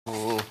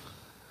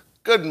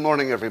Good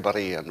morning,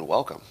 everybody, and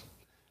welcome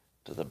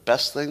to the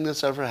best thing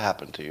that's ever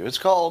happened to you. It's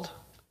called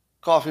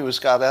Coffee with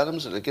Scott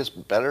Adams, and it gets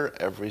better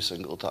every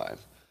single time.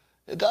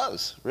 It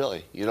does,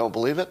 really. You don't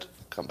believe it?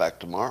 Come back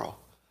tomorrow.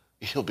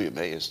 You'll be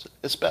amazed.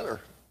 It's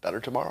better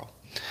tomorrow.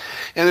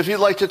 And if you'd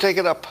like to take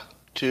it up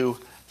to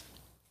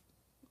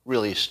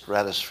really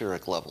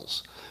stratospheric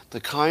levels, the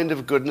kind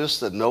of goodness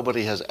that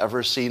nobody has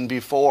ever seen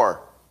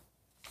before,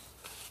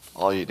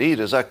 all you need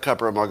is a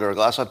cup or a mug or a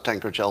glass, a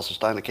tankard, Chelsea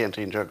stein, a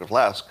canteen, jug or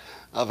flask,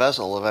 a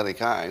vessel of any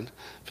kind.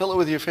 Fill it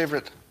with your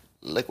favorite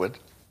liquid.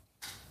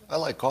 I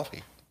like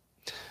coffee.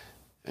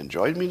 And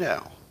join me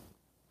now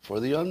for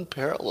the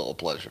unparalleled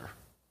pleasure.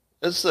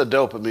 It's the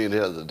dopamine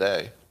hit of the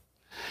day.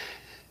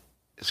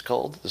 It's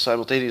called the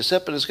simultaneous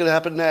sip, and it's going to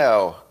happen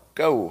now.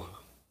 Go.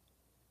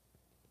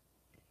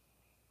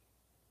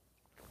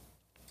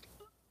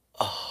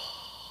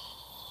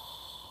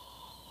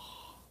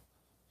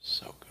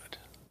 So good.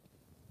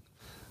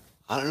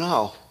 I don't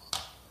know.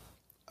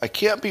 I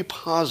can't be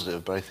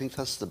positive, but I think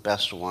that's the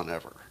best one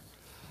ever.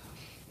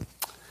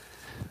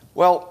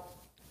 Well,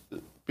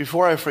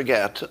 before I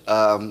forget,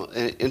 an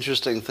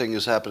interesting thing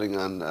is happening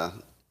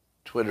on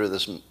Twitter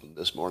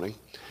this morning.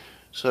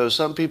 So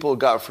some people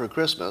got for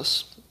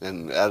Christmas,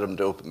 and Adam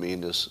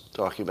Dopamine is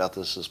talking about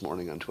this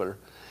morning on Twitter,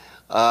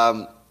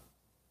 talking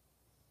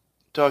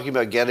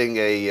about getting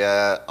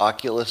a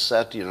Oculus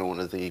set, one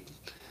of the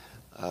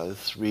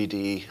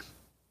 3D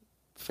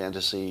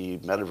fantasy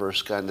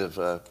metaverse kind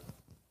of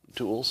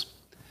tools.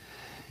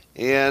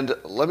 And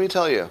let me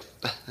tell you,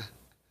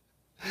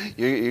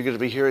 you're going to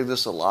be hearing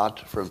this a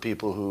lot from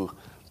people who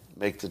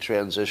make the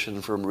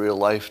transition from real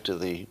life to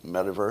the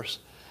metaverse.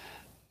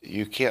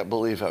 You can't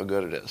believe how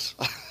good it is.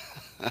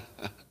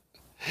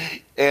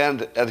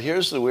 And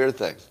here's the weird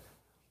thing.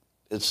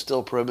 It's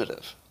still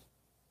primitive.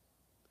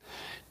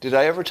 Did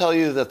I ever tell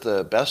you that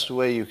the best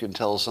way you can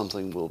tell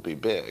something will be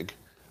big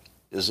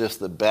is if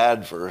the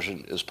bad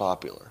version is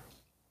popular?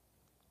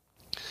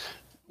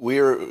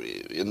 We're,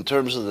 in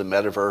terms of the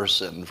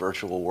metaverse and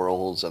virtual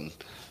worlds and,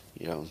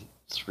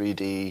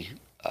 3D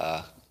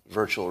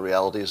virtual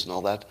realities and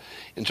all that,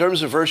 in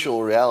terms of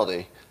virtual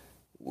reality,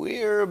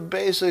 we're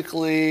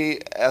basically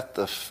at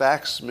the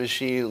fax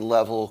machine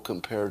level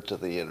compared to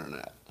the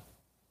internet,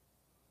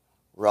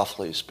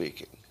 roughly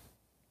speaking.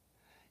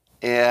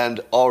 And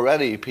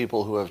already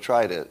people who have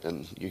tried it,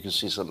 and you can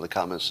see some of the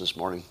comments this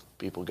morning,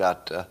 people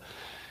got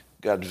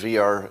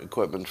VR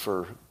equipment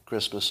for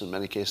Christmas in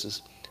many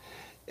cases.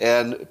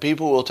 And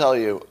people will tell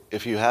you,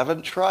 if you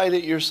haven't tried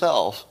it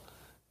yourself,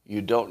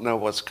 you don't know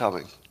what's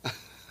coming.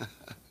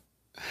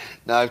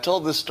 Now, I've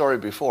told this story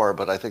before,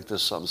 but I think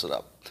this sums it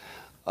up.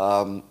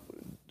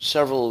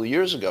 Several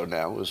years ago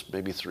now, it was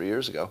maybe 3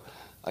 years ago,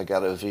 I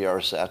got a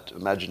VR set.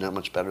 Imagine how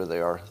much better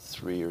they are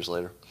 3 years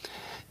later.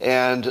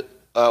 And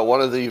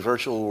one of the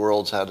virtual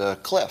worlds had a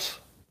cliff.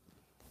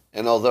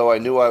 And although I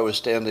knew I was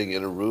standing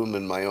in a room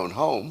in my own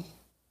home,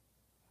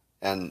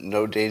 and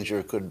no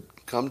danger could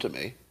come to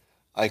me,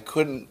 I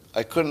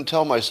couldn't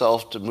tell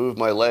myself to move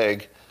my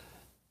leg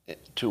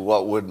to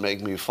what would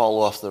make me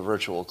fall off the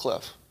virtual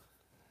cliff.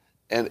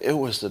 And it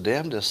was the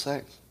damnedest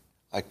thing.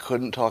 I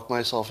couldn't talk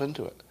myself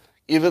into it,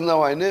 even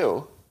though I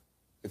knew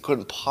it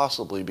couldn't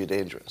possibly be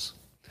dangerous.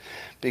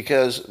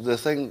 Because the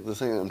thing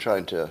I'm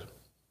trying to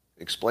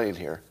explain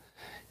here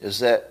is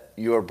that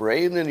your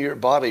brain and your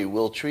body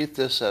will treat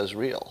this as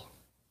real,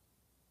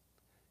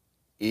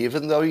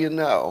 even though you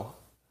know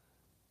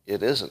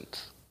it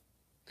isn't.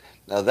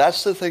 Now,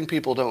 that's the thing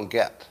people don't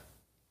get.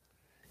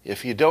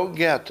 If you don't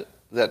get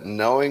that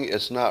knowing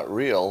it's not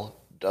real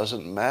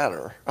doesn't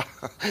matter,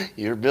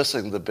 you're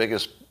missing the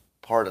biggest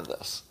part of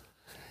this.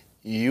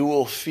 You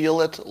will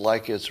feel it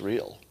like it's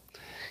real.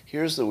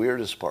 Here's the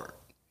weirdest part.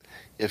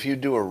 If you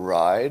do a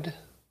ride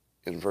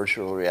in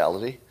virtual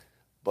reality,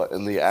 but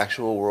in the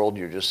actual world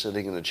you're just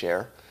sitting in a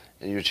chair,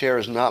 and your chair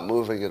is not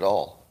moving at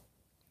all.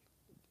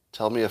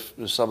 Tell me if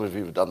some of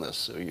you have done this,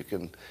 so you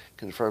can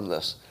confirm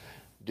this.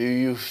 Do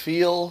you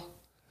feel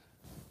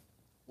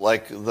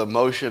like the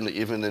motion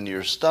even in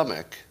your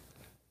stomach?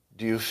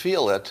 Do you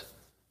feel it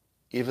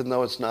even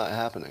though it's not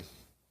happening?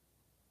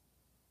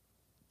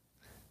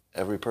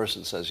 Every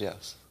person says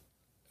yes.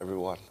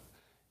 Everyone.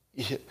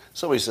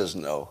 Somebody says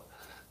no.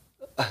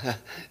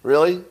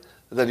 Really?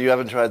 Then you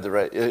haven't tried the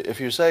right...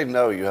 If you're saying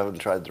no, you haven't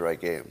tried the right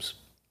games.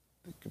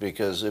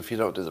 Because if you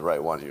don't do the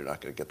right one, you're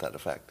not going to get that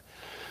effect.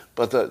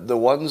 But the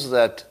ones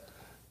that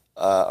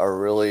are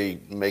really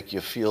make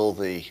you feel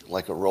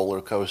like a roller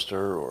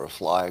coaster or a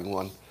flying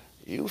one,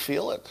 you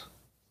feel it.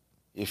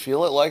 You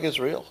feel it like it's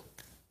real.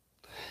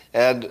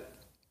 And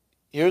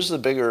here's the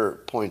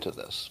bigger point of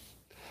this.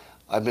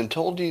 I've been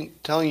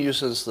telling you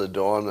since the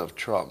dawn of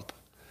Trump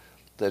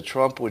that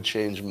Trump would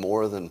change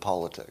more than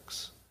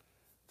politics,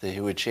 that he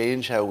would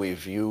change how we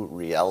view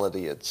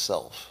reality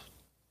itself.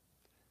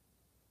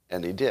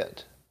 And he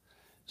did.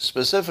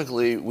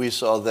 Specifically, we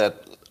saw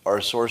that our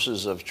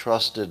sources of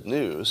trusted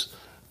news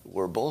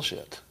were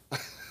bullshit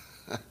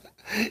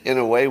in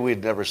a way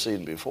we'd never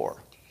seen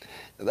before.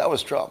 And that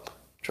was Trump.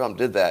 Trump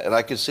did that, and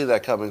I could see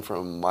that coming from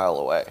a mile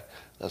away.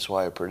 That's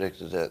why I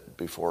predicted it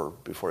before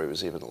he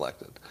was even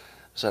elected.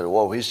 I said,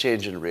 whoa, he's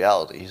changing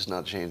reality. He's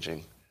not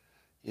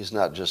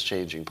just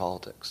changing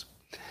politics.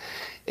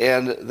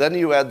 And then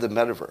you add the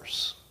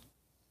metaverse.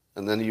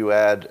 And then you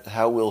add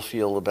how we'll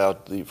feel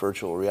about the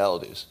virtual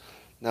realities.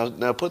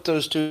 Now put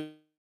those two,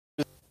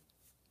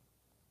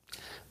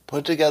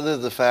 put together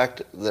the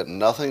fact that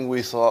nothing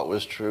we thought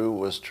was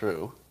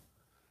true,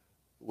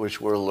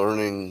 which we're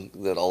learning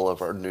that all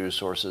of our news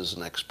sources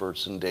and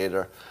experts and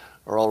data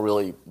are all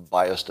really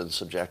biased and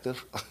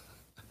subjective.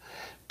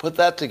 Put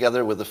that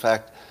together with the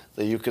fact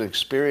that you can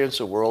experience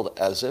a world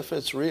as if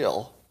it's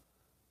real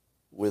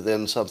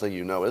within something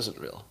you know isn't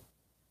real.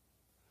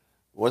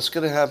 What's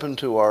going to happen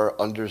to our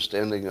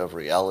understanding of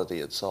reality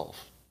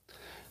itself?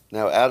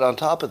 Now add on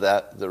top of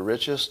that the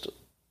richest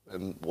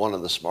and one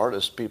of the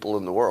smartest people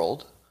in the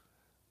world,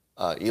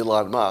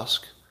 Elon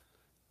Musk,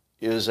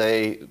 is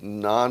a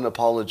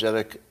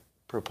non-apologetic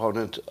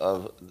proponent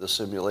of the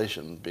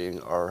simulation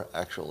being our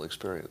actual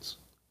experience.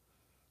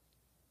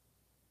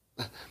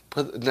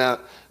 Now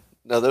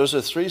those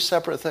are three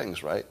separate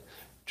things, right?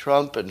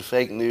 Trump and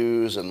fake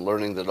news and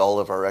learning that all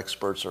of our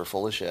experts are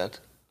full of shit.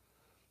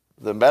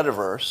 The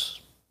metaverse,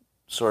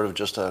 sort of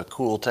just a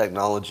cool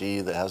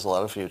technology that has a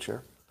lot of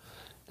future.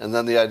 And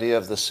then the idea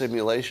of the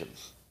simulation.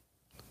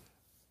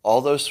 All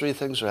those three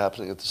things are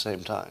happening at the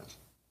same time.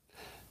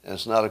 And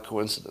it's not a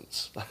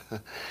coincidence.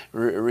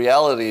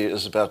 Reality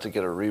is about to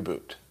get a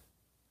reboot.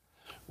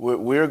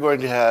 We're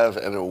going to have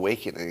an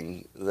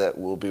awakening that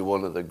will be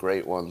one of the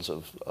great ones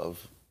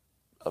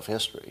of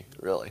history,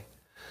 really.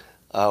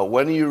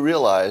 When you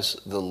realize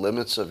the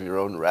limits of your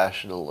own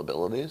rational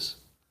abilities,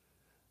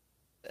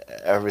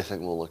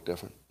 everything will look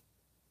different.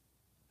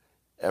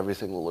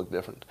 Everything will look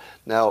different.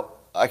 Now,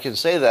 I can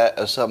say that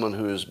as someone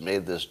who's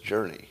made this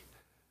journey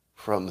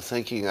from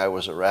thinking I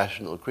was a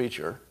rational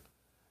creature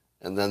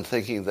and then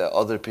thinking that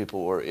other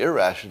people were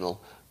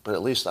irrational, but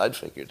at least I'd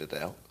figured it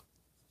out.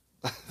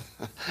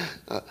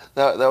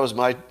 That was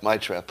my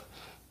trip.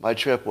 My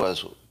trip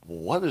was,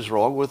 what is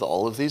wrong with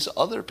all of these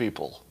other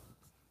people?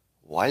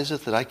 Why is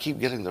it that I keep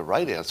getting the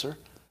right answer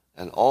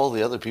and all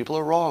the other people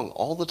are wrong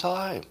all the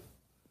time?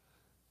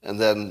 And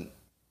then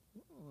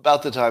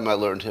about the time I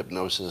learned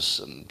hypnosis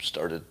and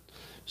started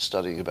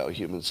studying about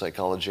human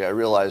psychology, I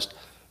realized,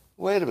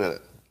 wait a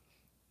minute,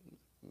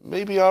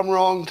 maybe I'm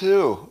wrong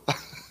too.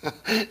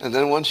 And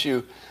then once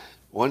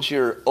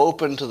you're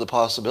open to the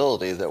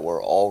possibility that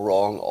we're all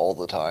wrong all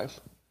the time,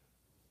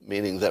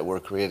 meaning that we're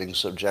creating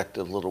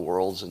subjective little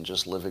worlds and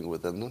just living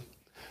within them,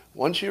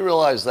 once you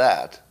realize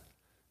that,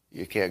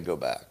 you can't go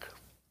back.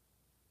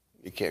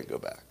 You can't go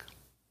back.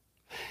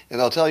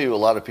 And I'll tell you, a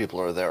lot of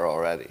people are there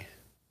already.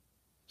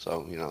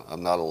 So,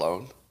 I'm not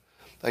alone.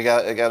 I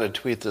got a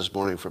tweet this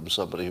morning from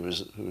somebody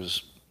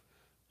who's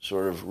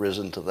sort of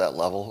risen to that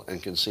level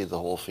and can see the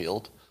whole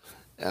field.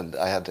 And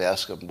I had to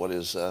ask him what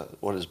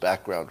his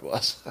background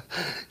was,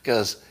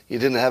 because he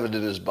didn't have it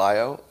in his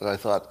bio. And I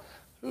thought,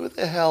 who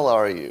the hell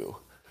are you?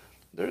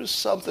 There's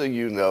something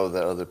you know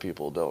that other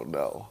people don't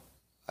know.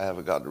 I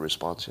haven't gotten a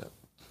response yet.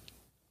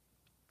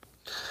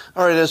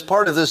 All right, as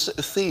part of this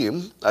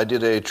theme, I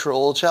did a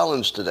troll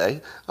challenge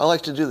today. I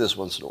like to do this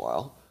once in a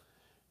while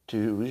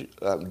to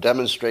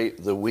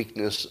demonstrate the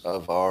weakness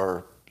of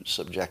our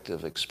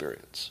subjective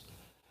experience.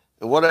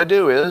 And what I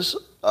do is,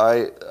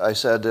 I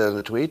said in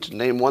a tweet,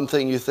 name one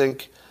thing you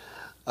think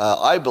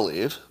I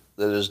believe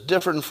that is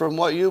different from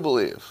what you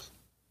believe.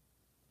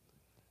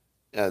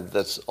 And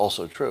that's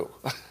also true.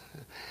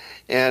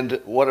 And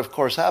what, of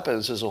course,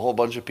 happens is a whole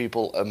bunch of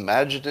people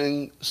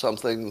imagining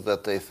something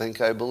that they think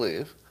I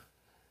believe,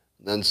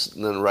 then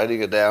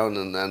writing it down,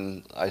 and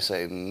then I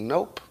say,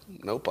 nope,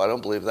 I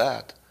don't believe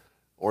that.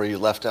 Or you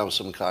left out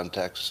some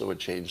context, so it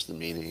changed the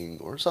meaning,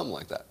 or something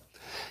like that.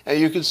 And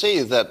you can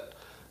see that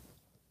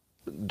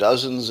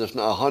dozens, if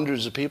not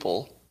hundreds of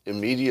people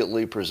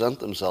immediately present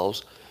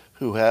themselves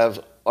who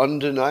have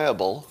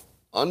undeniable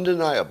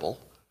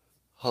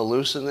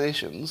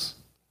hallucinations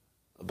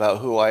about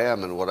who I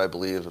am and what I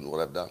believe and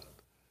what I've done.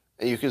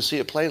 And you can see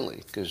it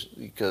plainly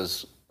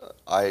because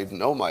I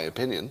know my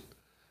opinion.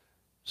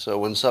 So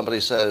when somebody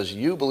says,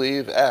 you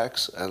believe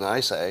X, and I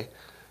say,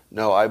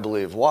 no, I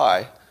believe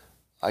Y,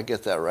 I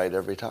get that right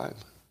every time.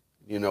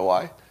 You know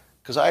why?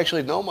 Because I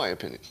actually know my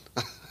opinion.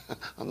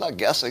 I'm not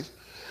guessing.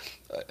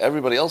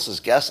 Everybody else is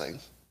guessing,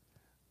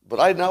 but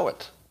I know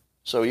it.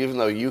 So even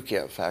though you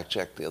can't fact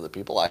check the other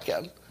people, I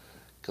can,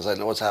 because I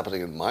know what's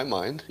happening in my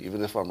mind,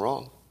 even if I'm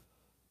wrong.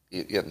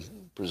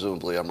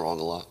 Presumably I'm wrong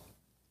a lot.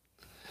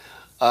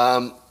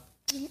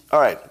 All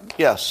right,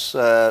 yes,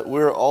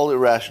 we're all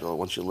irrational.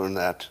 Once you learn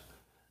that,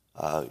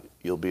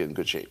 you'll be in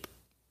good shape.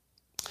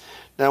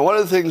 Now, one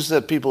of the things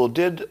that people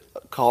did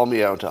call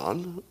me out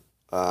on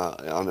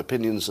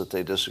opinions that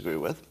they disagree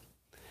with,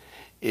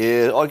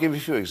 is, I'll give you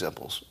a few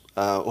examples.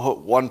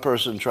 One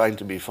person trying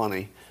to be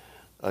funny,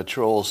 a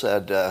troll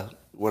said,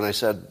 when I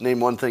said, name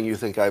one thing you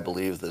think I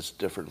believe that's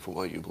different from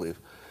what you believe,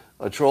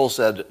 a troll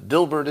said,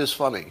 Dilbert is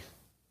funny.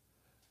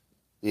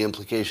 The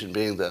implication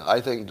being that I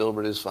think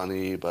Dilbert is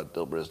funny, but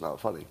Dilbert is not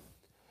funny.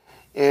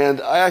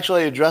 And I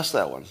actually addressed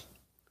that one.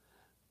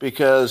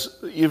 because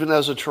even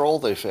as a troll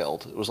they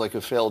failed. It was like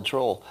a failed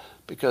troll,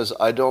 because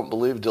I don't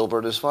believe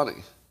Dilbert is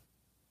funny.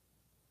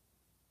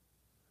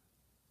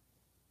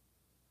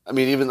 I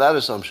mean, even that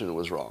assumption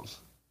was wrong.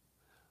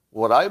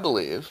 What I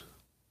believe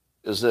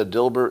is that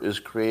Dilbert is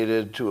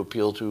created to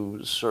appeal to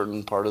a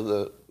certain part of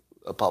the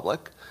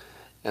public,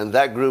 and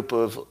that group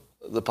of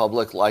the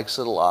public likes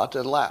it a lot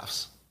and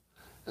laughs.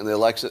 And they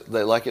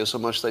like it so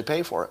much they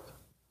pay for it.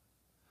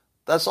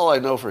 That's all I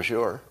know for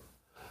sure.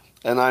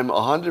 And I'm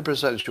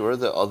 100% sure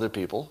that other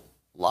people,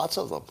 lots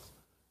of them,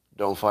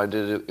 don't find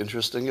it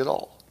interesting at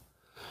all.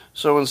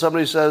 So when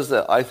somebody says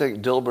that I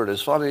think Dilbert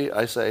is funny,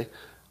 I say,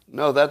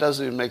 no, that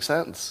doesn't even make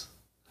sense.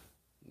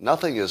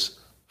 Nothing is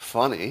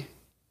funny.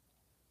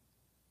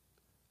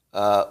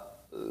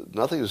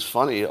 Nothing is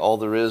funny. All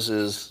there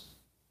is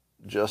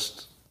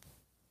just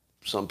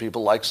some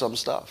people like some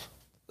stuff.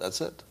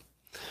 That's it.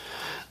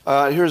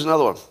 Here's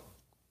another one.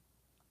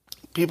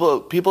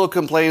 People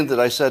complained that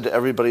I said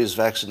everybody's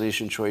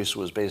vaccination choice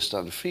was based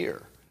on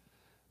fear,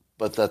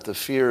 but that the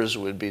fears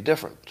would be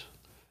different.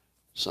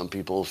 Some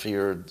people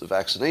feared the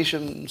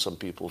vaccination, some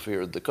people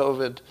feared the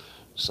COVID,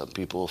 some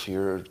people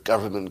feared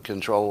government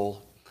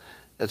control,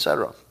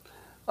 etc.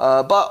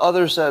 But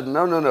others said,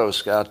 no,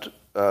 Scott,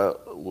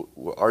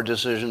 our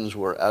decisions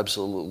were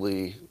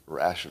absolutely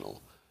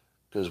rational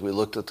because we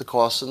looked at the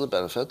costs and the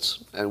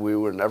benefits, and we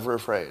were never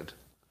afraid.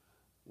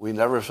 We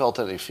never felt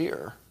any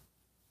fear.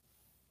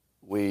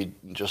 We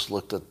just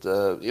looked at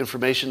the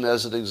information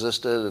as it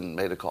existed and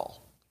made a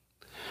call.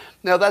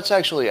 Now, that's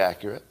actually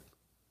accurate.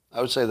 I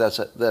would say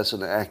that's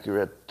an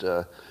accurate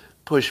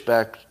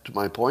pushback to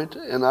my point,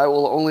 and I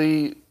will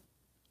only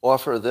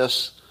offer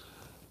this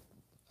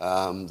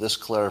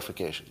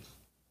clarification.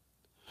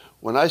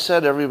 When I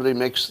said everybody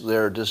makes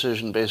their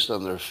decision based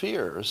on their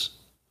fears,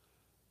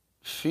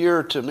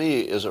 fear to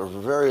me is a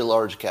very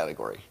large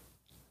category.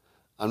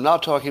 I'm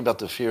not talking about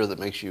the fear that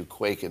makes you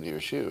quake in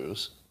your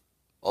shoes,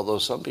 although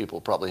some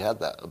people probably had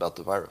that about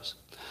the virus.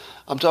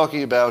 I'm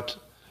talking about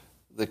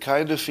the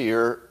kind of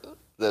fear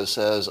that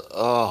says,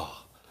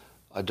 oh,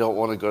 I don't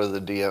want to go to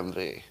the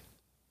DMV.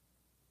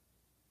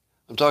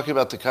 I'm talking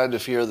about the kind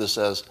of fear that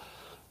says,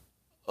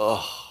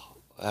 oh,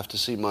 I have to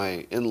see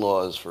my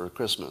in-laws for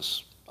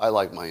Christmas. I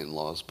like my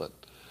in-laws, but,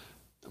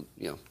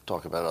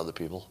 talk about other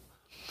people.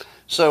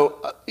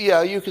 So,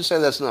 yeah, you could say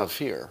that's not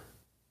fear.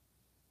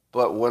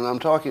 But when I'm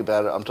talking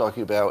about it, I'm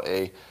talking about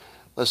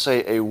let's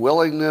say, a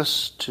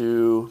willingness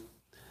to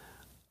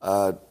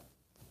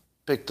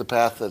pick the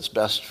path that's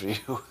best for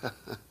you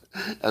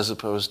as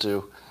opposed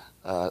to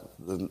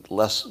the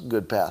less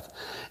good path.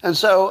 And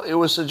so it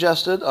was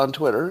suggested on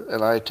Twitter,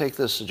 and I take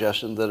this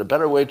suggestion, that a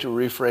better way to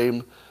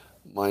reframe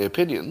my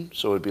opinion,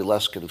 so it would be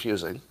less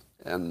confusing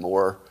and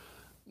more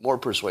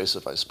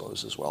persuasive, I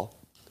suppose, as well,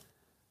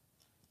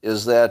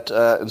 is that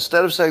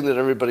instead of saying that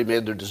everybody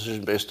made their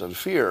decision based on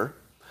fear,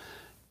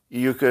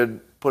 you could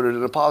put it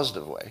in a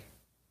positive way.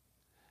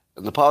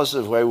 And the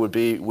positive way would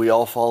be we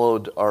all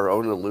followed our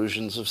own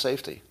illusions of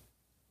safety.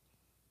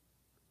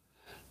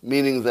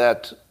 Meaning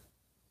that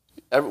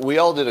we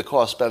all did a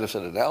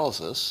cost-benefit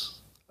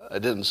analysis. I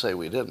didn't say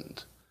we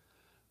didn't.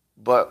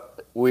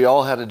 But we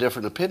all had a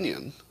different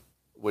opinion,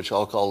 which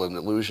I'll call an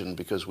illusion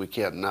because we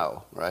can't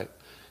know, right?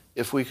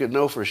 If we could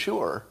know for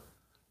sure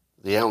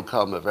the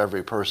outcome of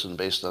every person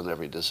based on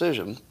every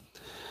decision,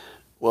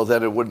 well,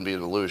 then it wouldn't be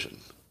an illusion.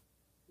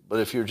 But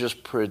if you're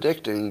just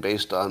predicting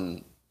based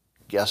on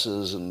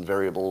guesses and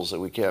variables that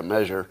we can't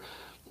measure,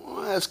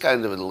 well, that's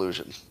kind of an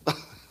illusion.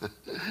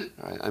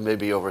 Right? I may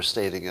be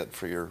overstating it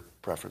for your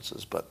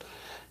preferences, but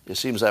it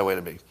seems that way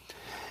to me.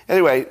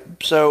 Anyway,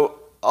 so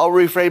I'll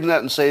reframe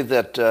that and say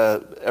that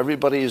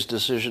everybody's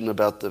decision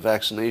about the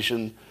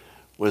vaccination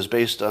was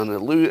based on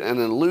an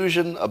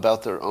illusion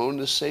about their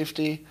own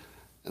safety,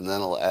 and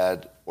then I'll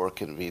add, or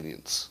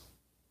convenience.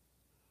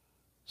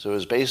 So it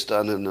was based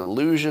on an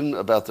illusion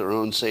about their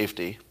own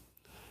safety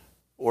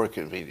or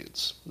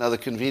convenience. Now, the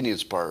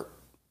convenience part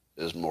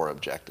is more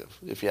objective.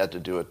 If you had to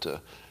do it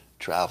to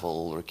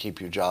travel or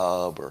keep your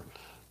job or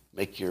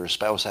make your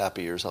spouse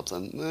happy or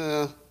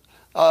something,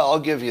 I'll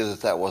give you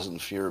that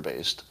wasn't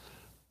fear-based.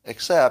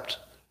 Except,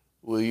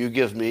 will you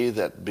give me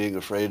that being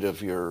afraid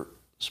of your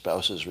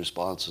spouse's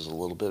response is a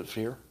little bit of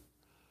fear?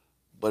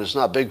 But it's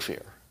not big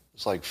fear.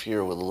 It's like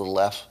fear with a little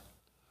f.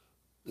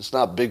 It's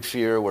not big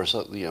fear where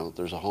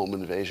there's a home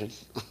invasion.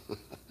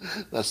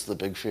 That's the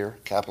big fear,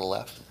 capital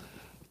F.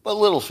 But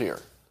little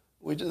fear.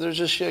 There's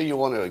just fear you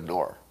want to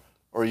ignore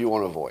or you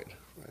want to avoid.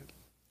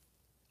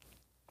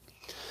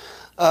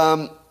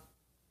 Right?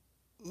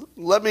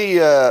 Let me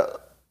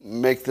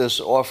make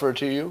this offer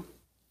to you.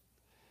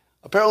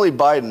 Apparently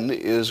Biden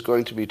is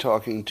going to be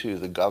talking to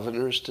the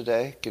governors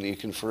today. Can you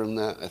confirm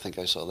that? I think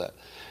I saw that.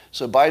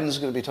 So Biden's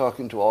going to be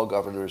talking to all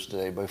governors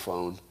today by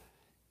phone,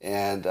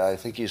 and I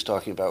think he's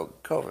talking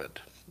about COVID.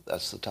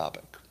 That's the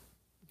topic.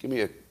 Give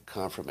me a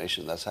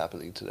confirmation that's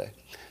happening today.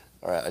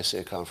 All right, I say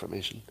a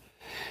confirmation.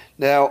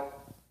 Now,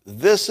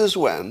 this is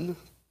when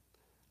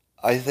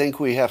I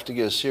think we have to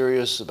get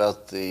serious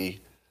about the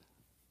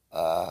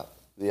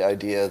the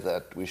idea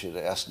that we should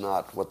ask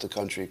not what the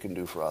country can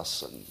do for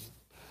us and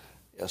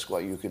ask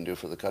what you can do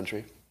for the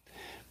country.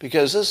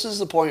 Because this is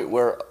the point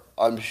where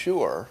I'm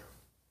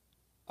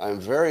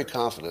very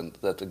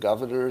confident that the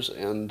governors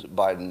and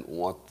Biden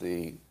want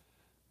the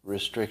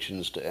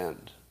restrictions to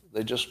end.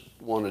 They just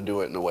want to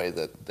do it in a way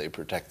that they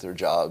protect their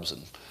jobs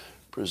and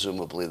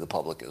presumably the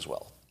public as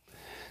well.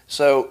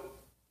 So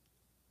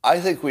I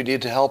think we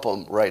need to help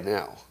them right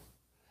now.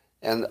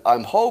 And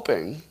I'm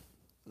hoping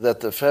that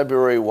the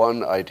February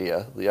 1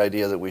 idea, the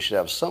idea that we should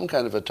have some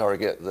kind of a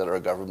target that our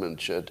government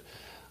should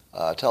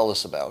tell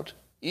us about,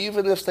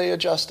 even if they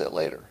adjust it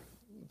later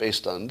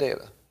based on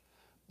data.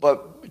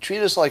 But treat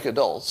us like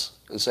adults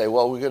and say,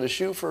 well, we're going to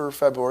shoot for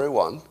February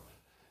 1,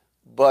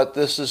 but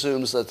this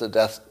assumes that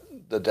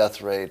the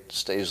death rate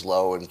stays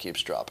low and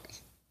keeps dropping.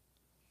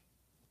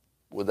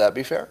 Would that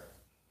be fair?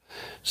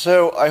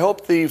 So I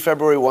hope the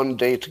February 1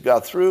 date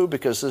got through,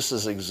 because this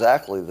is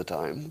exactly the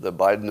time that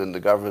Biden and the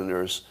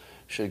governors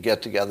should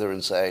get together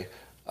and say,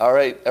 all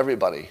right,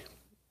 everybody,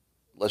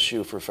 let's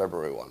shoot for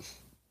February 1.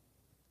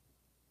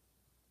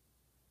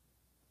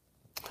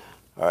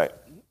 All right.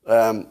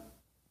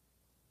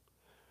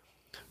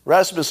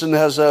 Rasmussen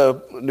has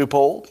a new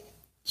poll.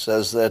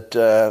 Says that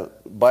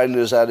Biden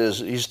is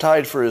he's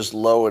tied for his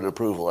low in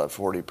approval at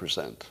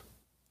 40%.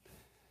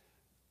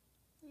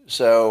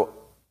 So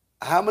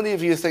how many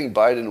of you think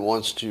Biden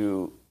wants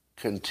to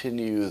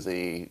continue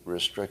the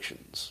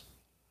restrictions?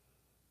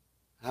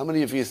 How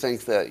many of you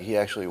think that he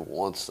actually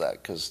wants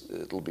that because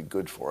it'll be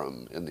good for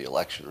him in the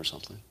election or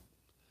something?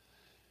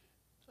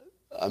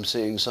 I'm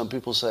seeing some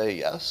people say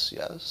yes,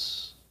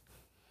 yes.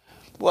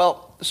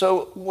 Well,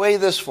 so weigh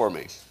this for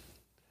me.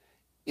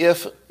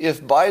 If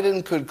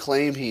Biden could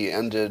claim he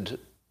ended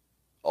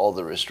all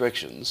the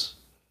restrictions,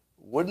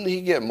 wouldn't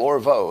he get more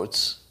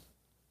votes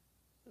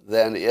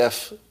than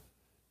if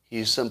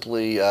he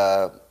simply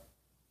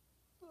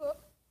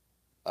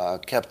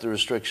kept the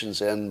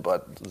restrictions in,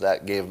 but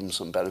that gave him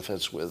some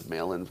benefits with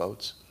mail-in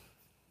votes?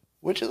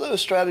 Which of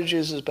those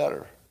strategies is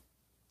better?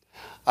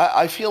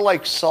 I feel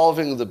like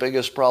solving the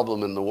biggest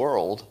problem in the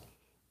world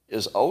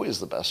is always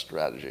the best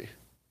strategy,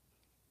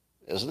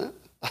 isn't it?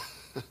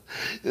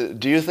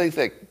 Do you think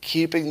that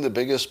keeping the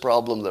biggest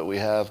problem that we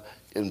have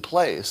in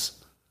place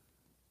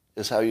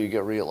is how you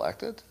get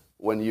reelected,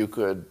 when you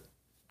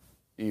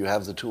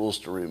have the tools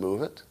to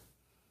remove it?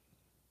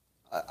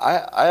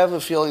 I have a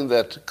feeling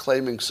that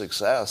claiming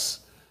success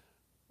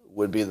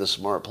would be the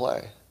smart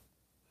play.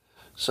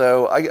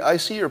 So I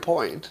see your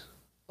point.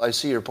 I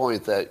see your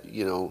point that,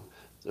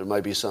 there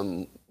might be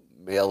some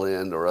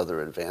mail-in or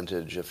other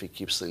advantage if he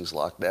keeps things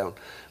locked down.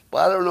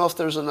 But I don't know if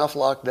there's enough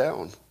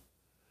lockdown.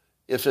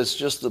 If it's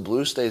just the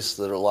blue states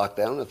that are locked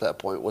down at that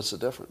point, what's the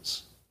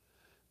difference?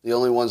 The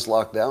only ones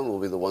locked down will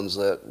be the ones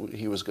that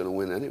he was going to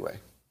win anyway.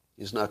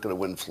 He's not going to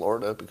win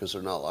Florida because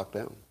they're not locked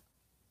down.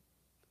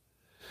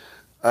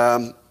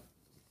 All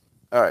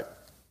right.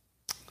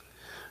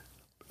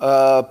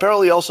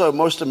 Apparently also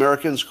most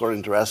Americans,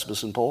 according to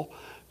Rasmussen poll,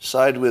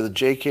 side with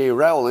J.K.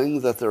 Rowling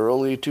that there are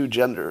only two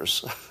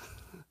genders.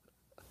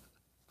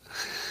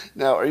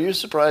 Now, are you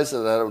surprised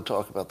that I don't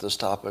talk about this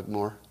topic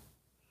more?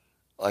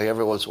 Like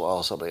every once in a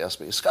while somebody asks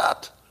me,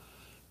 Scott,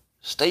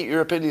 state your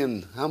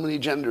opinion. How many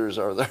genders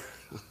are there?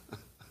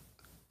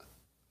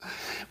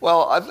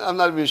 Well, I'm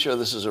not even sure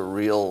this is a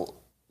real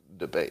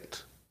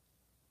debate.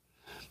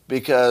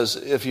 Because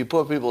if you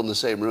put people in the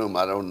same room,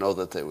 I don't know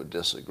that they would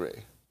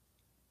disagree.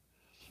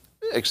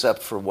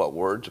 Except for what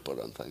word to put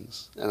on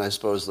things. And I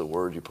suppose the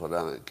word you put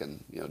on it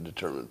can,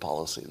 determine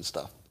policy and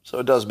stuff. So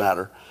it does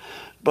matter.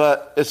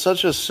 But it's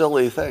such a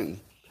silly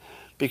thing.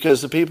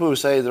 Because the people who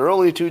say there are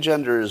only two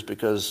genders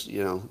because,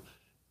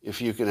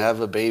 if you can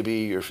have a baby,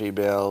 you're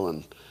female,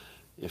 and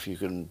if you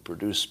can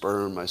produce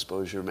sperm, I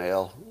suppose you're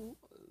male.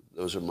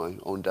 Those are my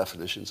own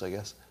definitions, I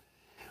guess.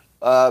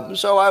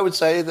 So I would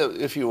say that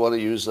if you want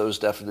to use those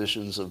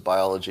definitions of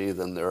biology,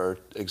 then there are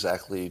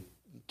exactly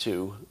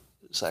two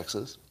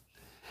sexes.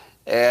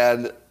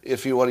 And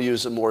if you want to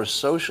use a more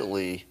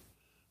socially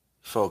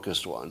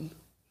focused one,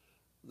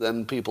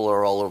 then people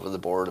are all over the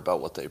board about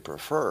what they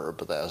prefer,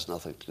 but that has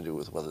nothing to do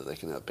with whether they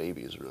can have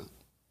babies or not.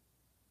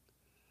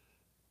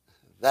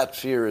 That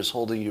fear is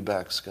holding you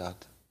back,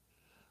 Scott.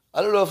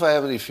 I don't know if I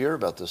have any fear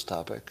about this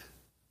topic,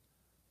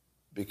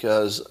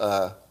 because,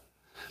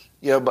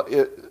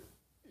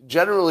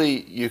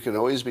 generally you can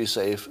always be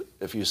safe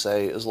if you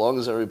say, as long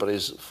as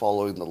everybody's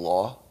following the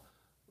law,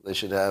 they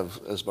should have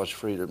as much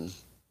freedom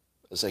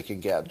as they can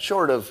get,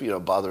 short of,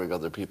 bothering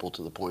other people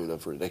to the point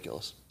of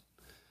ridiculous.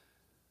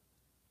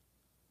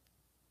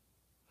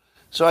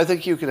 So I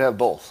think you can have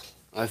both.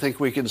 I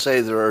think we can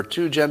say there are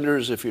two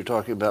genders if you're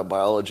talking about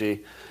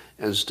biology,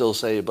 and still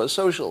say, but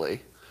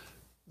socially,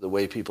 the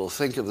way people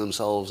think of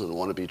themselves and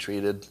want to be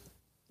treated,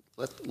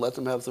 let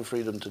them have the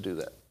freedom to do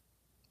that.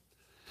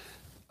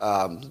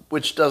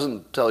 Which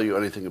doesn't tell you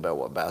anything about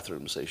what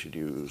bathrooms they should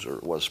use or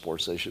what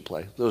sports they should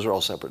play. Those are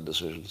all separate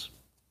decisions.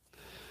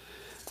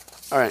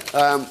 All right.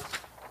 All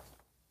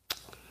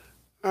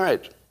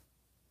right.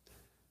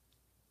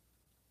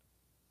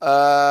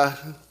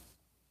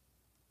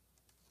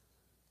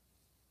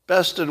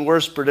 Best and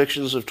worst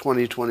predictions of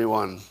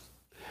 2021.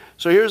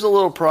 So here's a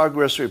little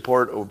progress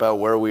report about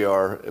where we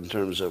are in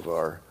terms of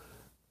our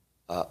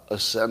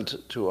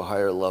ascent to a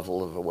higher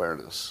level of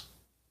awareness.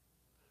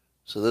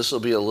 So this will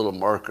be a little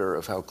marker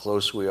of how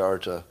close we are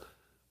to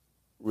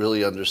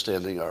really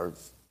understanding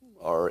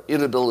our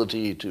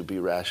inability to be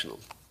rational.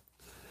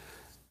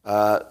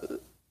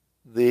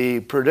 The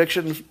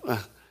prediction,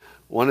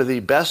 one of the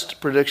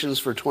best predictions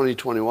for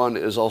 2021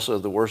 is also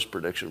the worst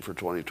prediction for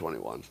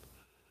 2021,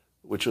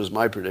 which was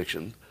my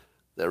prediction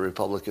that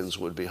Republicans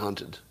would be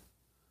hunted.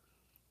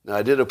 Now,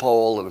 I did a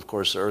poll, and of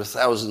course there are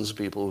thousands of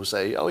people who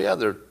say, oh yeah,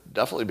 they're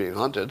definitely being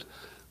hunted.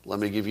 Let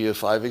me give you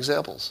 5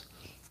 examples.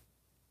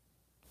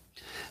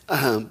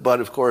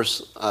 But of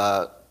course,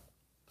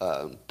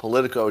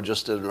 Politico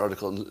just did an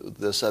article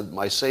that said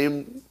my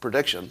same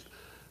prediction,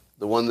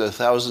 the one that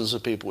thousands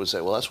of people would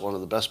say, well, that's one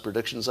of the best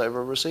predictions I've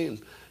ever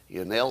seen.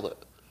 You nailed it.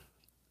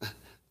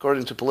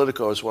 According to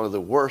Politico, it's one of the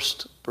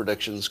worst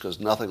predictions because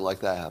nothing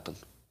like that happened.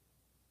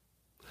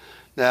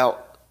 Now,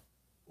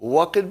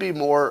 what could be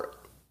more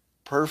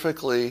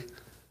perfectly,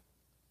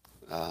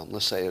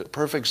 let's say, a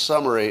perfect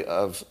summary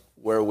of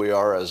where we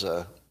are as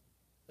a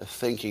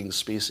thinking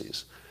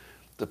species?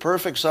 The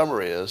perfect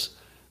summary is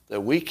that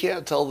we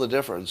can't tell the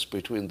difference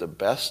between the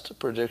best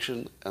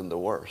prediction and the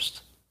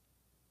worst.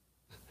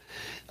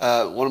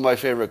 One of my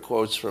favorite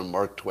quotes from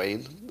Mark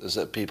Twain is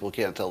that people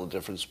can't tell the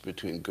difference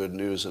between good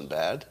news and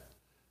bad.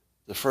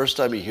 The first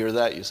time you hear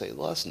that, you say,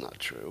 well, that's not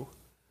true.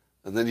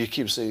 And then you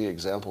keep seeing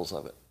examples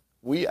of it.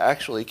 We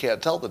actually can't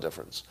tell the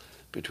difference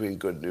between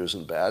good news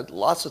and bad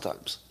lots of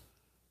times.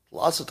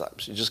 Lots of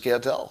times. You just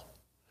can't tell.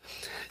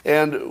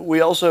 And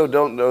we also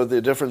don't know the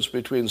difference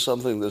between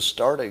something that's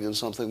starting and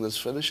something that's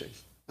finishing.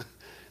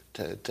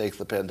 Take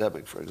the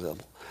pandemic, for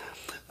example.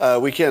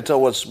 We can't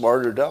tell what's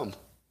smart or dumb.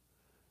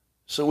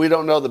 So we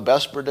don't know the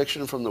best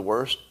prediction from the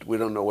worst. We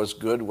don't know what's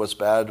good, what's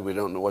bad. We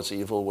don't know what's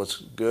evil, what's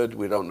good.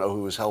 We don't know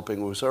who's helping,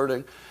 who's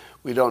hurting.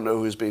 We don't know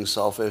who's being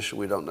selfish.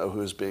 We don't know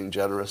who's being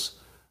generous.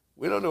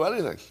 We don't know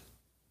anything.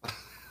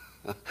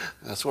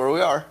 That's where we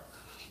are.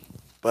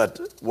 But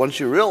once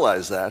you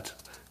realize that,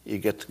 you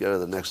get to go to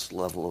the next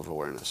level of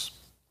awareness.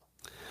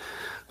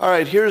 All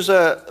right, here's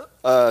a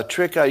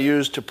trick I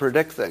use to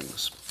predict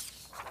things.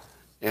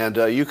 And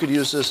you could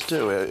use this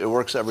too. It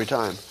works every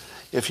time.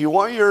 If you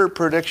want your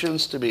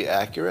predictions to be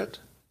accurate,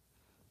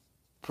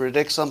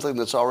 predict something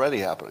that's already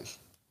happening.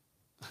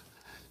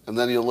 And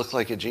then you'll look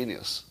like a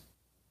genius.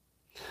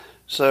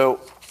 So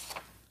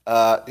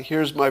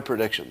here's my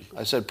prediction.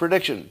 I said,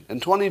 prediction, in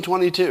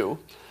 2022,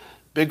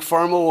 Big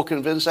Pharma will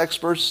convince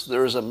experts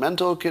there is a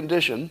mental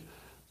condition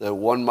that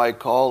one might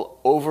call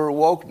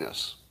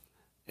overwokeness,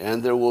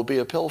 and there will be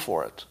a pill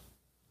for it.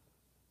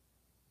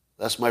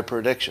 That's my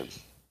prediction.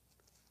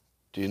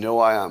 Do you know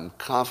why I'm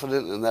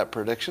confident in that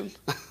prediction?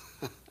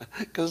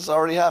 Because it's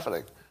already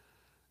happening.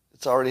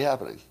 It's already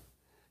happening.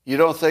 You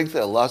don't think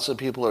that lots of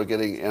people are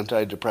getting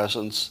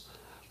antidepressants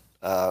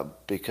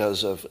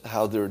because of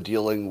how they're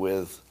dealing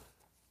with,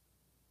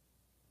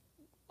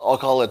 I'll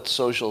call it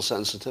social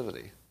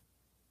sensitivity.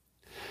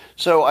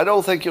 So I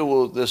don't think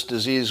this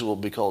disease will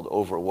be called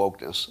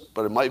overwokeness,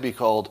 but it might be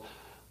called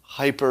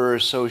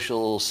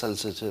hypersocial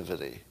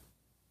sensitivity.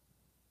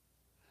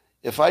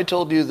 If I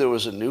told you there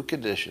was a new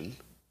condition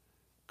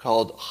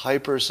called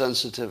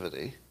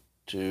hypersensitivity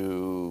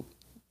to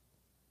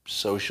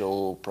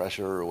social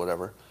pressure or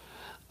whatever,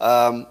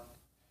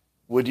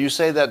 would you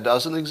say that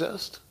doesn't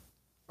exist?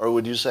 Or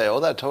would you say, oh,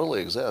 that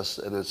totally exists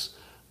and it's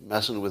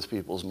messing with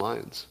people's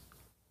minds?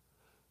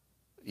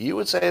 You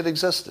would say it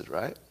existed,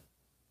 right?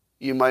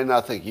 You might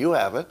not think you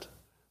have it,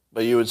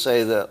 but you would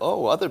say that,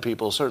 oh, other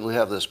people certainly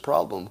have this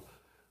problem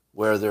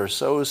where they're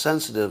so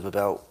sensitive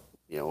about,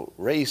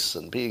 race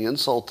and being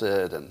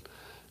insulted and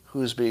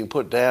who's being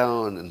put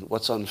down and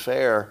what's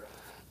unfair,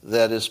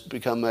 that it's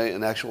become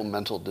an actual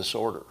mental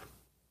disorder.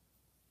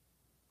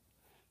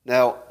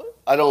 Now,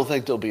 I don't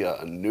think there'll be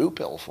a new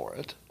pill for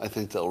it. I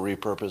think they'll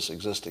repurpose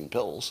existing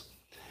pills.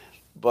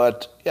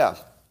 But yeah,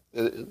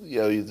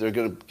 they're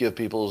going to give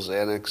people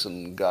Xanax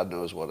and God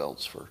knows what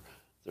else for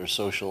their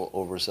social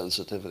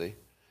oversensitivity.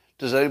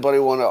 Does anybody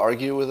want to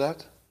argue with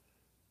that?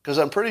 Because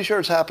I'm pretty sure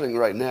it's happening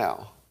right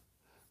now.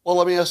 Well,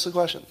 let me ask the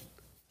question.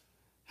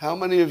 How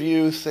many of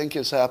you think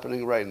it's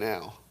happening right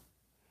now?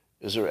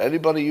 Is there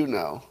anybody you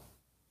know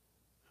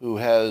who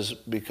has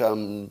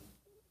become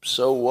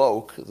so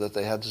woke that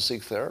they had to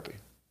seek therapy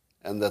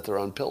and that they're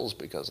on pills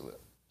because of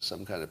it,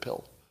 some kind of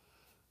pill?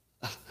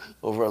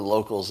 Over on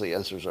Locals, the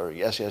answers are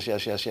yes, yes,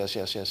 yes, yes, yes,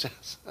 yes, yes,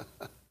 yes.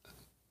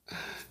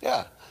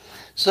 Yeah.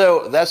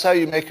 So that's how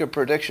you make a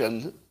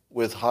prediction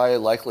with high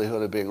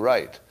likelihood of being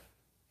right.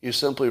 You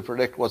simply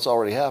predict what's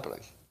already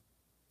happening.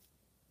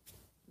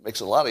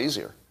 Makes it a lot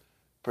easier.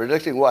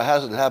 Predicting what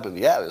hasn't happened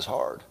yet is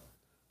hard.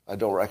 I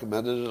don't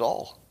recommend it at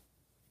all.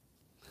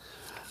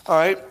 All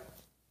right.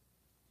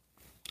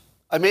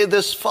 I made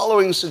this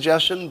following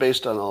suggestion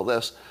based on all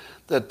this,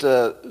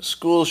 that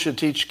schools should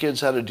teach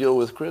kids how to deal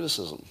with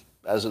criticism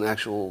as an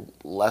actual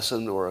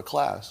lesson or a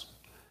class.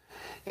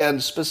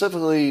 And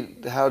specifically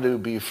how to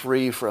be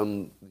free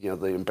from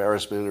the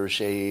embarrassment or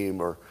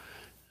shame or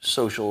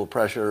social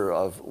pressure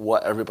of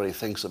what everybody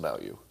thinks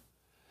about you.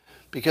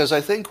 Because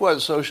I think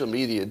what social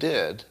media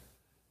did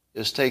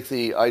is take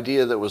the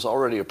idea that was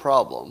already a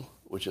problem,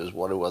 which is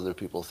what do other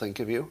people think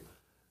of you,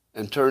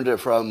 and turned it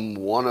from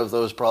one of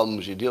those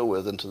problems you deal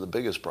with into the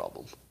biggest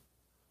problem.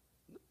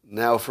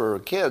 Now for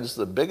kids,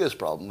 the biggest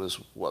problem is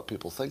what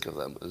people think of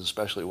them,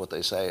 especially what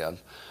they say on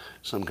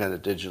some kind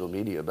of digital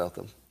media about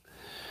them.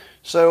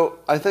 So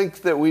I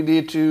think that we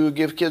need to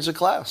give kids a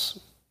class.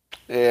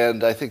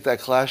 And I think that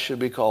class should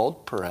be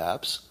called,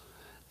 perhaps,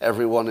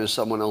 Everyone is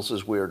Someone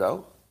Else's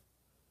Weirdo,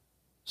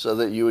 so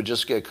that you would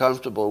just get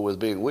comfortable with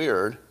being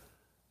weird.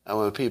 And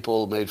when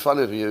people made fun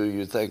of you,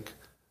 you'd think,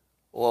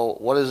 well,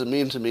 what does it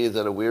mean to me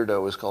that a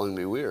weirdo is calling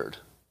me weird?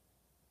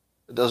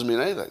 It doesn't mean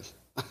anything.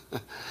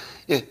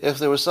 If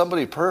there was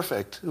somebody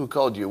perfect who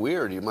called you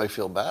weird, you might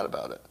feel bad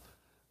about it.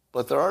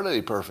 But there aren't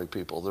any perfect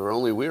people. There are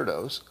only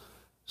weirdos.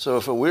 So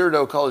if a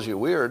weirdo calls you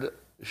weird,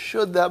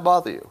 should that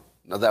bother you?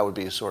 Now, that would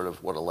be sort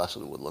of what a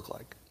lesson would look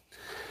like.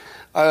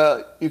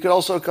 You could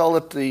also call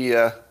it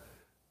the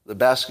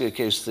basket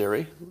case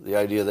theory, the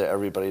idea that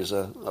everybody's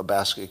a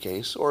basket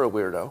case or a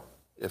weirdo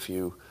if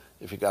you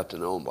got to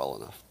know them well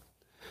enough.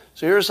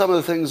 So here are some of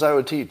the things I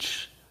would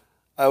teach.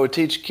 I would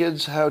teach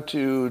kids how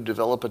to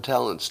develop a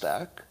talent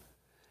stack,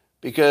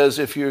 because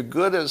if you're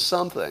good at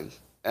something,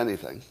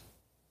 anything,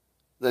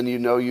 then you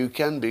know you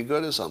can be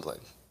good at something.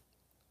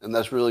 And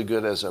that's really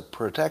good as a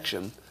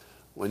protection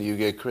when you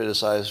get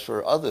criticized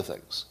for other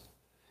things.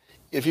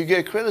 If you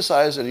get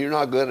criticized and you're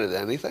not good at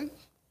anything,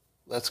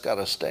 that's got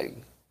to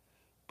sting.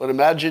 But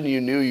imagine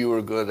you knew you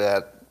were good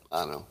at,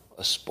 I don't know,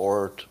 a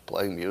sport,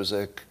 playing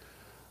music,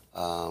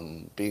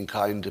 being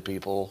kind to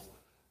people,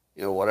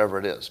 whatever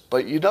it is.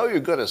 But you know you're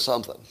good at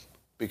something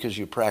because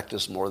you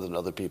practiced more than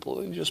other people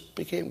and you just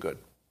became good.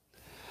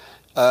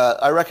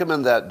 I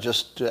recommend that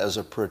just as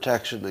a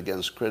protection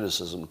against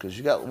criticism, because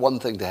you got one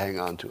thing to hang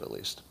on to at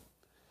least.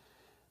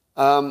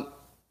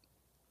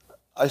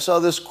 I saw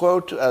this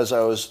quote as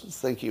I was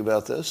thinking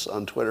about this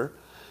on Twitter.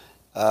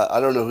 I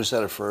don't know who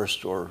said it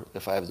first or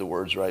if I have the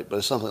words right, but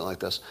it's something like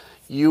this.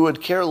 You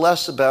would care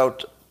less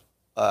about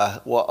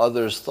what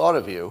others thought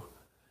of you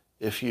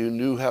if you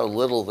knew how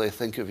little they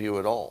think of you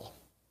at all.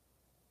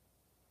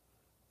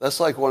 That's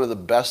like one of the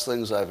best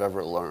things I've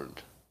ever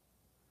learned.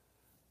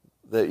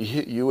 That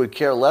you would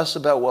care less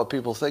about what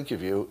people think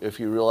of you if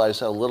you realize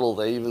how little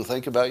they even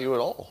think about you at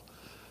all.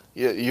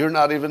 You're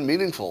not even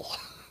meaningful.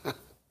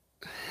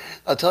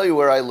 I'll tell you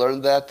where I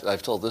learned that.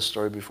 I've told this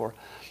story before.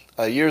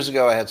 Years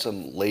ago, I had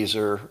some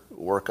laser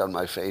work on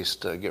my face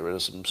to get rid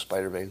of some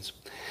spider veins.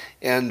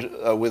 And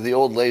with the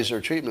old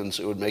laser treatments,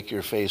 it would make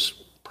your face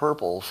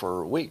purple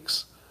for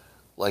weeks.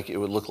 Like it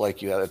would look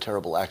like you had a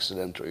terrible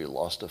accident or you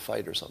lost a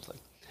fight or something.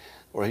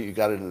 Or you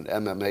got in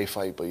an MMA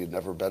fight, but you'd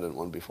never been in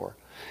one before.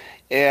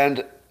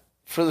 And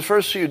for the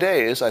first few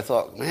days, I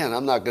thought, man,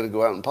 I'm not going to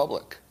go out in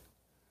public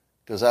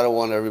because I don't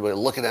want everybody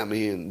looking at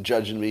me and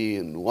judging me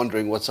and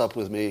wondering what's up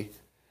with me.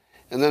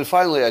 And then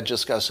finally, I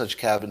just got such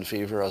cabin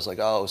fever. I was like,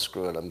 oh,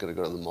 screw it. I'm going to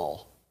go to the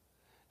mall.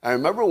 I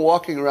remember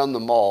walking around the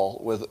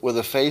mall with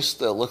a face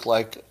that looked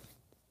like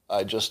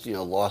I just,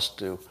 lost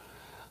to,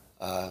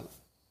 an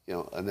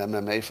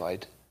MMA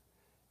fight.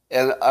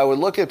 And I would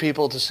look at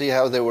people to see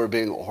how they were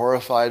being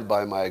horrified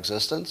by my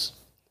existence.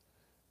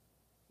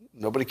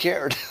 Nobody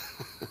cared.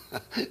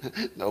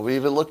 Nobody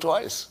even looked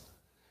twice.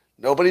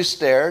 Nobody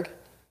stared.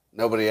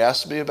 Nobody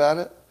asked me about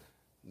it.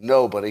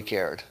 Nobody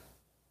cared.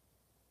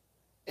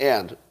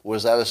 And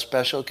was that a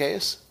special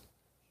case?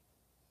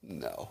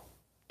 No.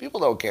 People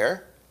don't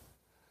care.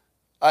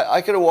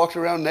 I could have walked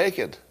around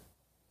naked,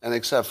 and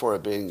except for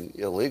it being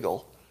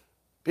illegal,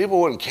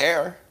 people wouldn't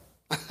care.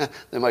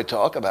 They might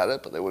talk about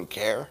it, but they wouldn't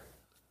care,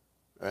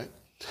 right?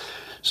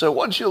 So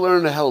once you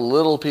learn how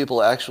little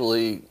people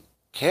actually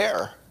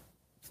care,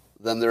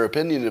 then their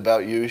opinion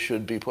about you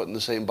should be put in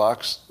the same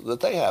box that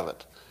they have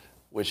it,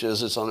 which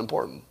is it's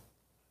unimportant.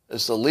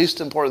 It's the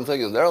least important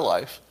thing in their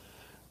life.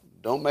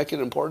 Don't make it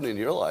important in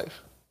your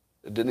life.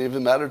 It didn't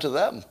even matter to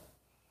them.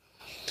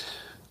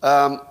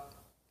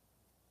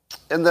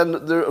 And then,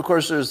 of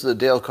course, there's the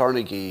Dale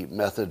Carnegie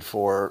method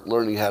for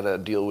learning how to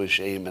deal with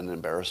shame and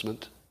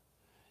embarrassment.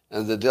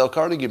 And the Dale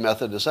Carnegie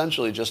method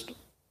essentially just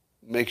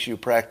makes you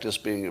practice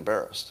being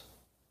embarrassed.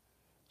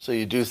 So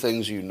you do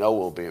things you know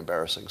will be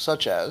embarrassing,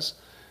 such as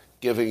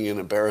giving an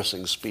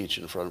embarrassing speech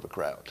in front of a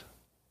crowd,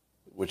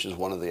 which is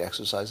one of the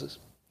exercises.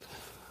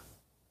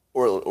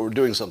 Or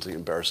doing something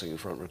embarrassing in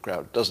front of a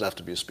crowd. It doesn't have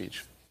to be a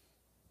speech.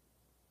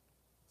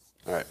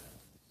 All right.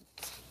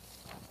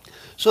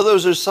 So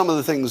those are some of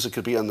the things that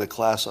could be on the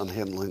class on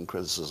handling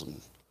criticism.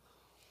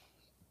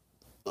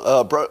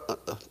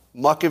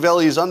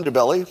 Machiavelli's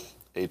Underbelly,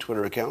 a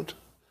Twitter account,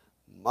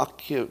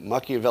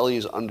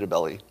 Machiavelli's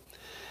Underbelly,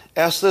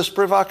 asks this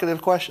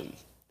provocative question.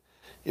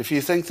 If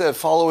you think that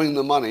following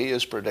the money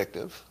is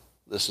predictive,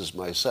 this is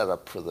my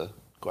setup for the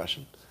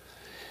question,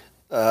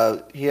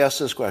 he asks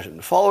this question.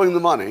 Following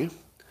the money,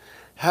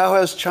 how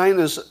has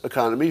China's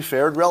economy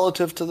fared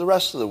relative to the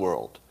rest of the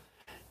world?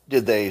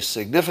 Did they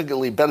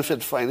significantly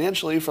benefit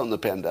financially from the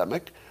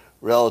pandemic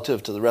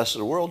relative to the rest of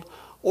the world,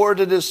 or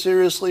did it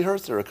seriously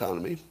hurt their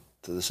economy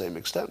to the same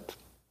extent?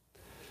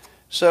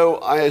 So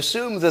I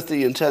assume that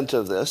the intent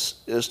of this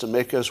is to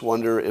make us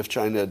wonder if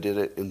China did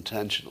it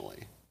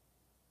intentionally.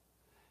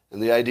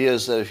 And the idea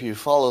is that if you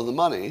follow the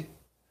money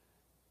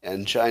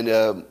and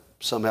China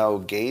somehow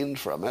gained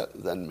from it,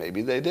 then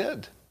maybe they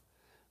did.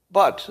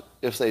 But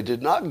if they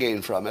did not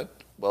gain from it,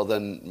 well,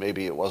 then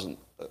maybe it wasn't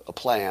a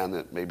plan.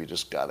 It maybe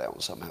just got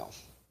out somehow,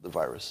 the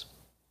virus.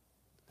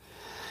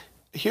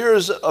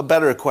 Here's a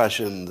better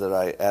question that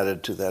I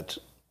added to that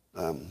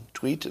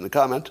tweet in a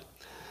comment.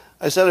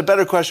 I said a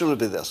better question would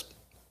be this.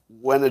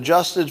 When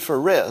adjusted for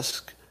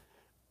risk,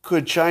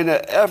 could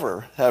China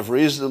ever have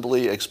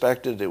reasonably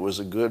expected it was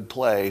a good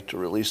play to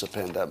release a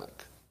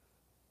pandemic?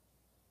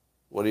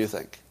 What do you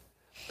think?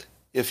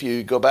 If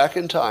you go back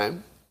in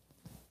time,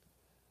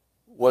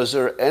 was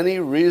there any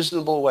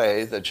reasonable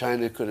way that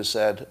China could have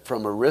said,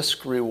 from a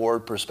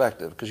risk-reward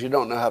perspective, because you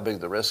don't know how big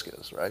the risk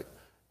is, right?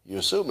 You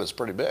assume it's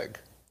pretty big.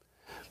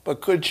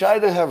 But could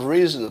China have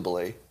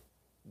reasonably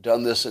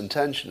done this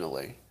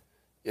intentionally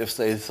if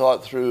they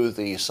thought through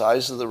the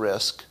size of the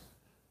risk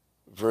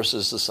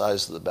versus the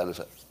size of the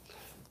benefit?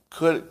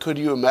 Could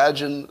you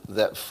imagine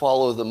that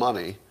follow the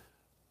money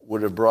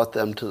would have brought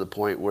them to the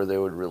point where they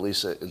would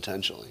release it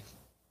intentionally?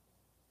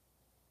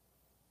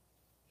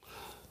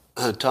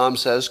 Tom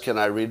says, can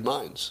I read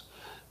minds?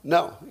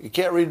 No, you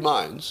can't read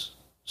minds.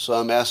 So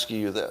I'm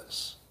asking you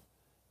this.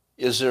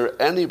 Is there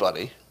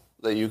anybody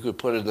that you could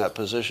put in that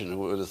position who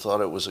would have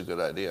thought it was a good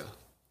idea?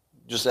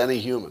 Just any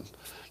human.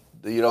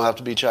 You don't have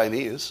to be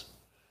Chinese.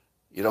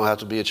 You don't have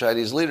to be a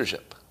Chinese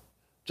leadership.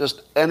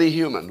 Just any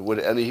human. Would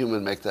any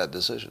human make that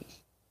decision?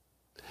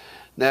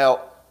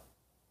 Now,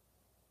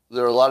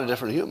 there are a lot of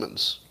different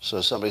humans. So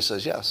somebody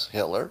says, yes,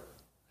 Hitler,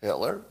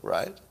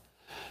 right?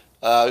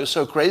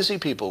 So crazy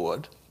people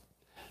would.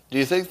 Do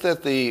you think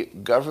that the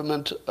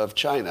government of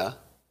China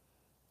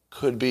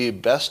could be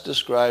best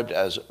described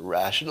as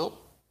rational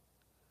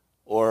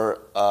or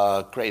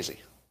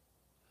crazy?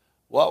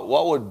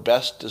 What would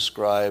best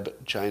describe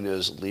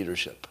China's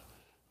leadership?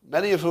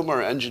 Many of whom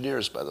are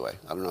engineers, by the way.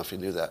 I don't know if you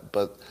knew that,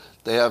 but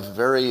they have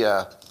very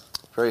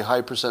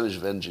high percentage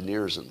of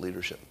engineers in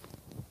leadership.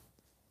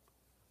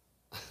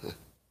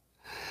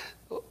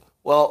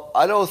 Well,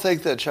 I don't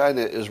think that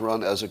China is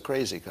run as a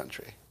crazy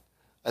country.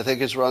 I think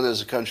it's run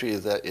as a country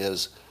that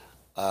is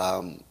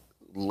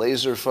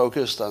laser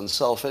focused on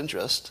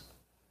self-interest,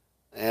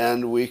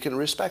 and we can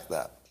respect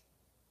that.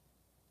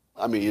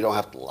 I mean, you don't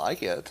have to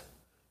like it,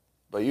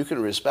 but you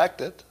can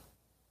respect it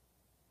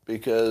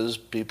because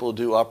people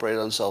do operate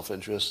on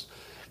self-interest.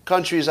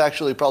 Countries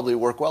actually probably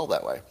work well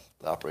that way,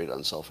 to operate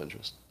on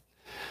self-interest.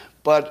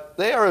 But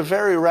they are a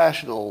very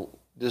rational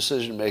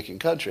decision-making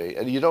country,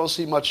 and you don't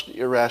see much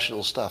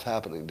irrational stuff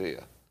happening, do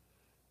you?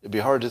 It'd be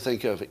hard to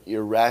think of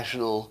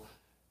irrational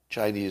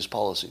Chinese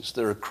policies.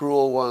 There are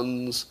cruel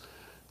ones.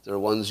 There are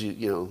ones that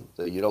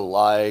you don't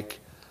like,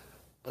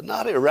 but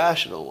not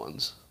irrational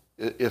ones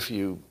if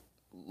you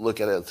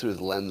look at it through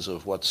the lens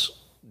of what's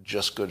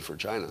just good for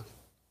China.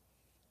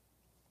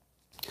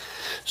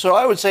 So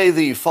I would say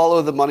the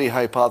follow the money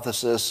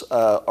hypothesis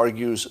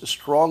argues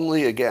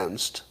strongly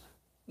against,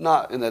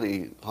 not in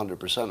any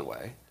 100%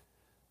 way,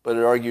 but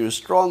it argues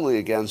strongly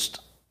against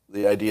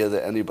the idea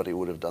that anybody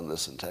would have done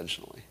this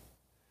intentionally.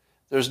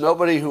 There's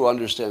nobody who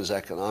understands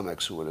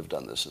economics who would have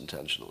done this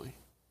intentionally,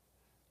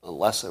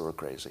 unless they were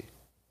crazy,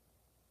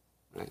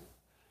 right?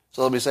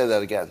 So let me say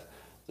that again.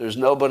 There's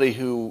nobody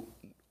who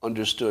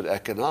understood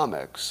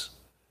economics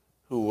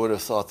who would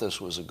have thought this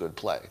was a good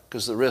play,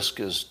 because the risk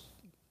is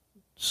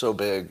so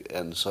big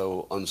and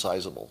so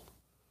unsizable.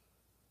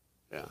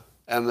 Yeah.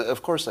 And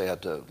of course they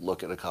had to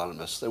look at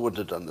economists. They wouldn't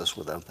have done this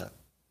without that.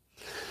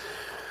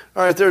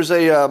 All right, there's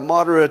a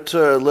moderate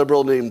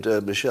liberal named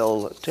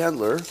Michelle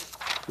Tandler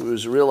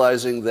who's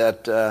realizing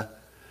that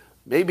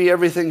maybe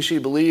everything she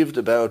believed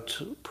about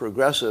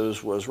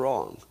progressives was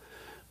wrong,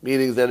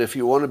 meaning that if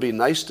you want to be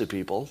nice to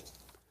people,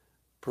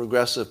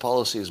 progressive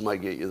policies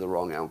might get you the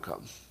wrong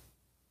outcome.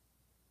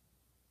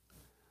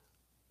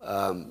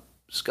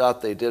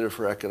 Scott, they did it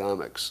for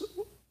economics.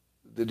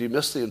 Did you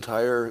miss the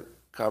entire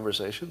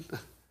conversation?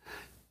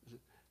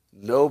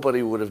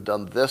 Nobody would have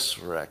done this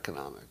for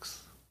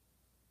economics.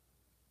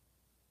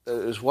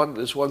 There's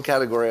one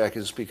category I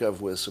can speak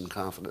of with some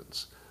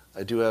confidence.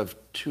 I do have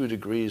 2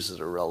 degrees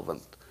that are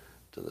relevant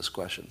to this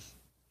question.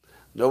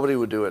 Nobody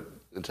would do it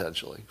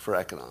intentionally for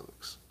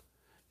economics.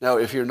 Now,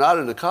 if you're not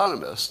an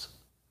economist,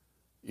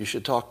 you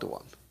should talk to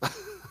one.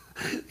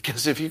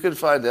 Because if you can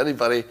find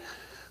anybody,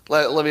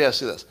 let me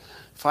ask you this.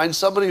 Find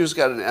somebody who's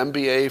got an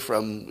MBA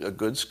from a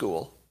good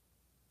school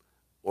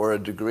or a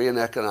degree in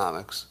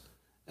economics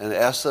and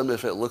ask them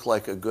if it looked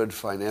like a good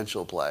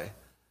financial play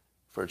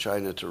for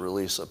China to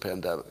release a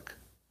pandemic.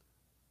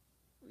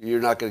 You're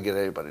not going to get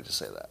anybody to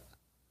say that.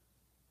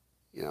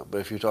 But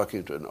if you're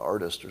talking to an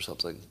artist or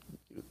something,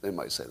 they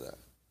might say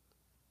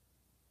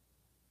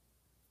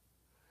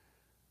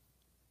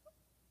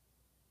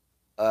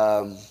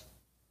that.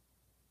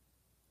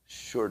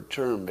 Short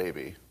term,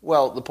 maybe.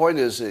 Well, the point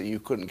is that you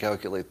couldn't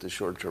calculate the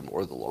short term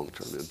or the long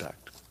term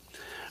impact.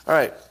 All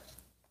right.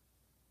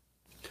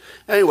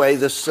 Anyway,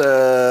 this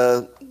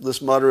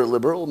moderate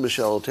liberal,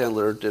 Michelle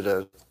Tandler, did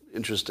an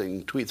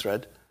interesting tweet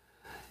thread.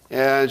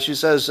 And she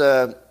says,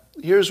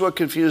 here's what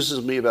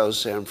confuses me about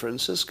San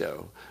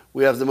Francisco.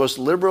 We have the most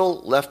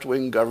liberal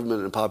left-wing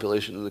government and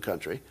population in the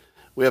country.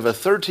 We have a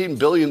 $13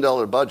 billion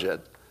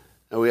budget,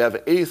 and we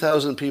have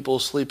 80,000 people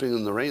sleeping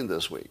in the rain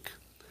this week.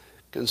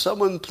 Can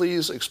someone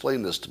please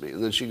explain this to me?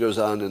 And then she goes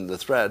on in the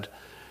thread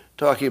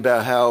talking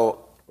about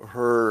how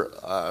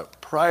her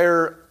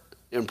prior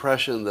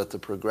impression that the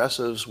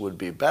progressives would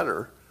be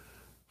better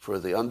for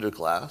the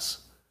underclass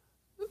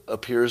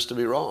appears to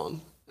be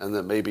wrong, and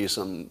that maybe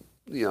some,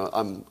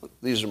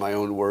 these are my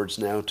own words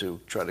now to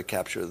try to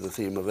capture the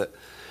theme of it,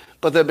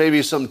 but that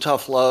maybe some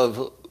tough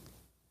love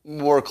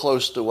more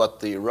close to what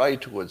the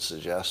right would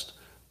suggest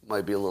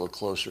might be a little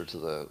closer to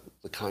the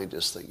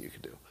kindest thing you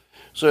could do.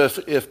 So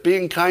if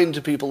being kind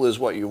to people is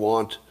what you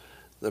want,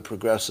 the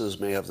progressives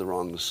may have the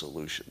wrong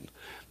solution.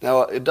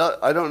 Now, I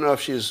don't know if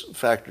she's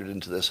factored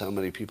into this how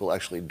many people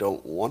actually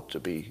don't want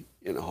to be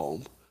in a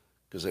home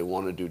because they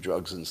want to do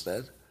drugs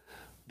instead.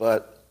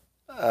 But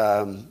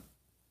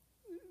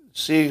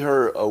seeing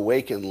her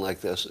awaken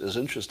like this is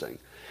interesting.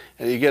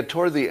 And you get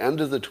toward the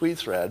end of the tweet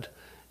thread,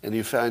 and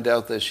you find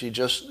out that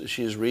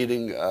she's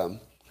reading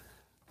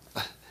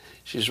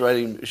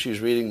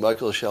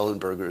Michael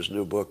Shellenberger's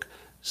new book,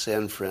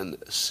 San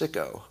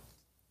Francisco,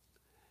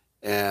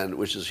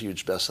 which is a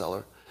huge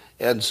bestseller.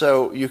 And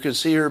so you can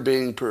see her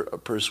being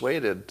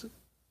persuaded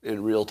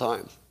in real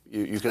time.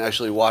 You can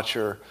actually watch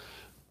her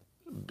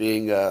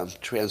being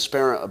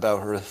transparent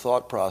about her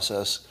thought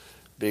process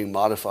being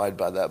modified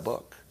by that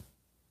book.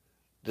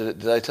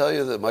 Did I tell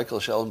you that Michael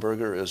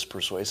Shellenberger is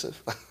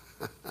persuasive?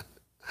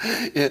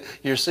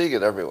 You're seeing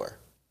it everywhere.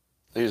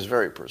 He's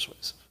very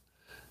persuasive.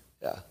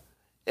 Yeah.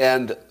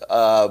 And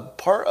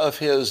part of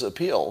his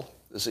appeal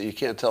is that you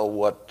can't tell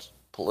what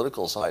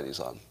political side he's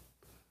on.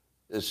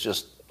 It's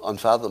just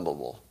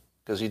unfathomable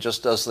because he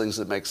just does things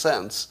that make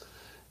sense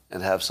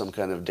and have some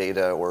kind of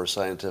data or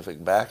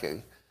scientific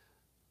backing,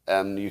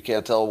 and you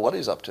can't tell what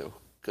he's up to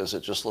because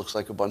it just looks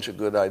like a bunch of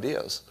good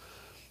ideas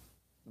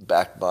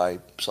backed by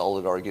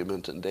solid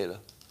argument and data.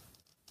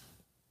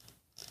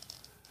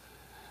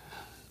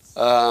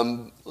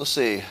 Let's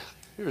see.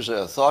 Here's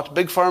a thought.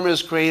 Big Pharma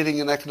is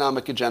creating an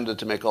economic agenda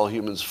to make all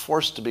humans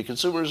forced to be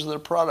consumers of their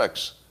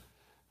products.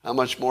 How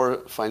much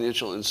more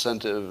financial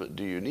incentive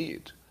do you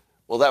need?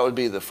 Well, that would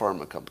be the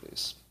pharma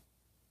companies.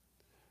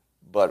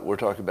 But we're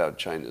talking about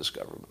China's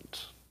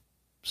government.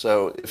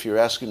 So if you're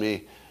asking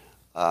me,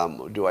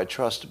 do I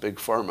trust Big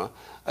Pharma?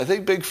 I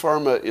think Big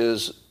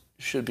Pharma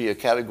should be a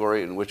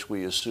category in which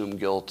we assume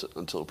guilt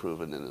until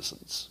proven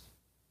innocence.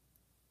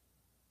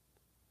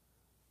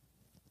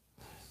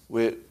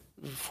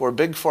 For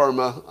Big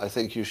Pharma, I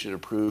think you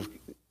should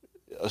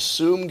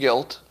assume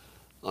guilt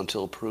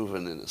until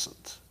proven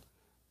innocent.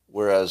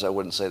 Whereas I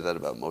wouldn't say that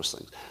about most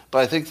things. But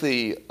I think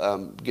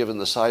given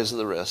the size of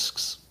the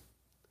risks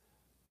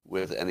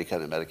with any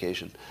kind of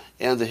medication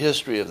and the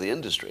history of the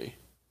industry,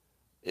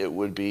 it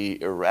would be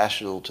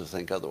irrational to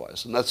think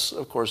otherwise. And that's,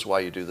 of course,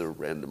 why you do the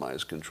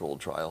randomized controlled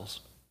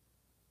trials.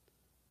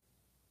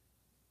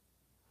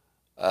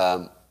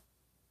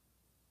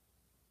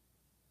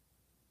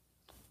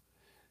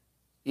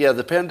 Yeah,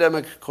 the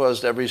pandemic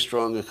caused every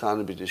strong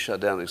economy to shut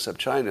down except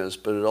China's,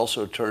 but it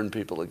also turned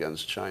people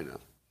against China.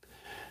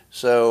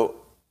 So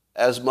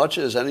as much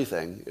as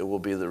anything, it will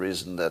be the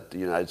reason that the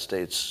United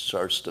States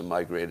starts to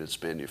migrate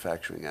its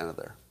manufacturing out of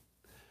there.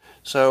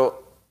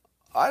 So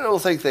I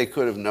don't think they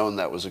could have known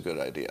that was a good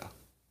idea.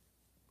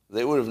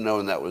 They would have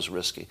known that was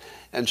risky.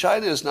 And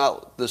China is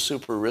not the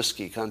super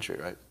risky country,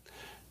 right?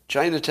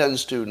 China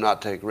tends to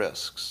not take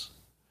risks.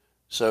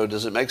 So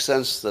does it make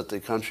sense that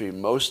the country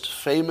most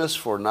famous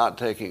for not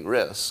taking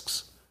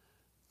risks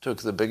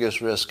took the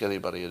biggest risk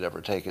anybody had ever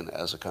taken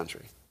as a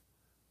country?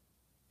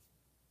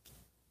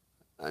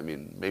 I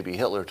mean, maybe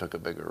Hitler took a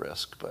bigger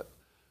risk, but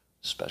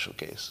special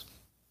case.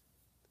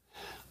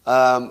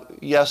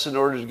 Yes, in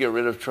order to get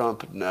rid of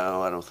Trump,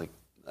 no, I don't think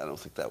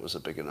that was a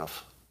big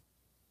enough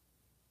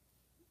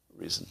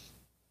reason.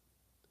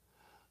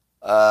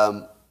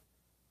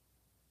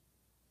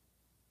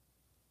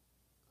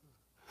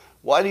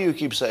 Why do you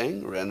keep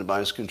saying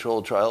randomized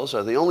controlled trials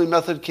are the only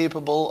method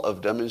capable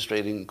of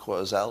demonstrating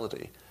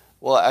causality?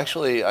 Well,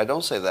 actually, I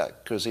don't say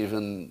that because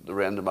even the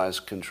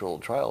randomized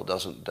controlled trial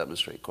doesn't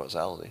demonstrate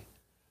causality.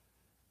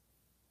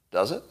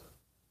 Does it?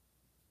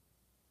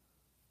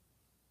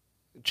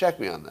 Check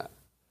me on that.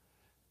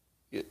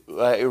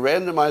 A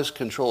randomized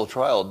controlled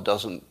trial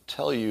doesn't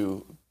tell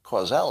you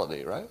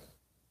causality, right?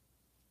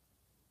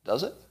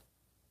 Does it?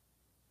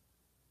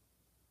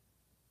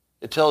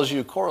 It tells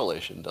you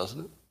correlation,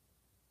 doesn't it?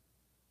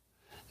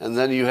 And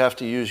then you have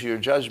to use your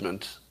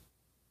judgment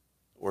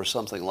or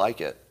something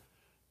like it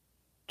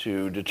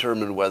to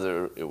determine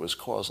whether it was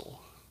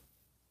causal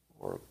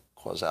or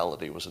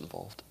causality was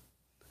involved.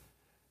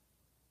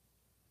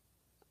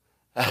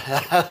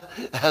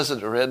 As in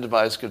a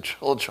randomized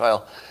controlled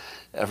trial,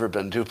 ever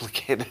been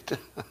duplicated?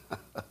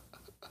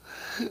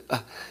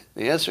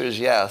 The answer is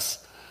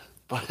yes,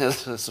 but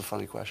it's a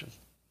funny question.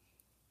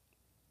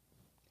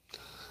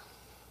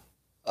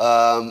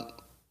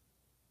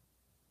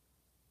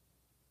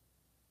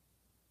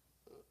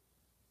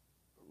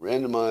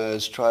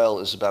 Randomized trial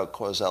is about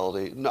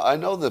causality. No, I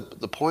know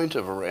the point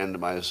of a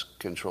randomized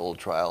controlled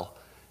trial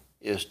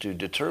is to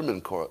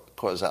determine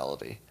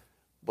causality,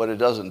 but it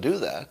doesn't do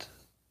that.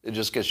 It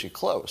just gets you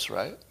close,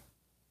 right?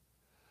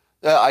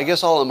 I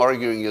guess all I'm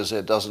arguing is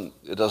it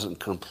doesn't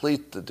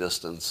complete the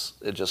distance.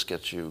 It just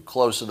gets you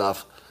close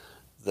enough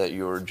that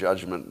your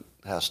judgment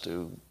has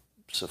to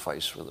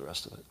suffice for the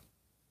rest of it.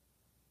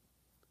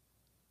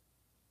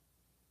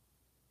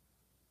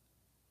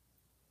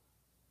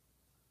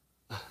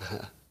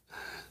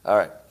 All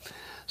right.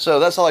 So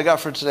that's all I got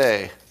for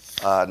today.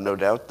 No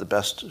doubt the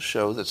best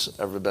show that's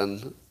ever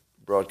been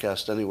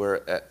broadcast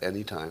anywhere at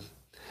any time.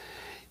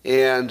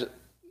 And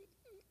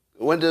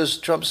when does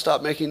Trump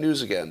stop making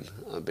news again?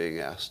 I'm being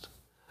asked.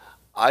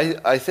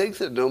 I think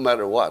that no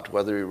matter what,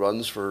 whether he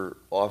runs for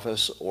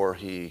office or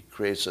he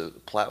creates a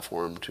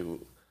platform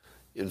to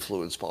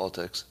influence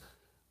politics,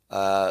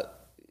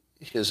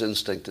 his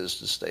instinct is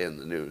to stay in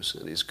the news,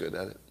 and he's good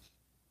at it.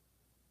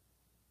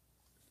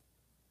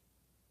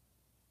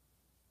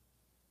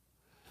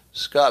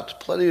 Scott,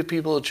 plenty of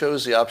people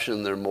chose the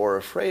option they're more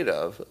afraid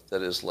of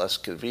that is less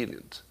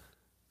convenient.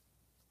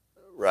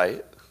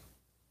 Right?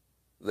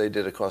 They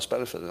did a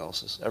cost-benefit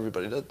analysis.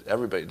 Everybody did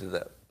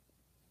that.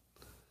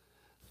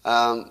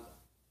 All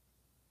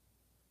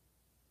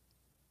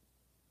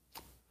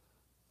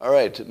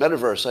right,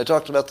 metaverse. I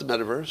talked about the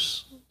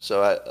metaverse,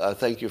 so I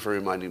thank you for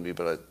reminding me,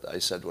 but I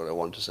said what I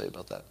wanted to say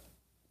about that.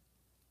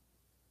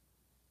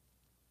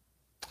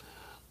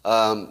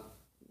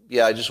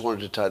 Yeah, I just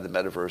wanted to tie the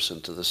metaverse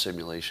into the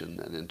simulation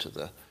and into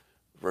the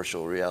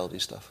virtual reality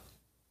stuff.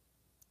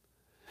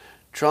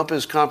 Trump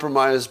is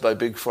compromised by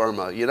Big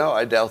Pharma. You know,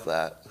 I doubt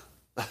that.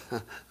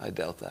 I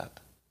doubt that.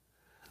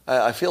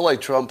 I feel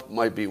like Trump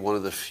might be one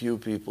of the few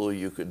people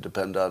you could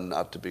depend on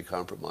not to be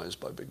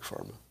compromised by Big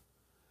Pharma.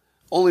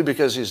 Only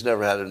because he's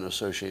never had an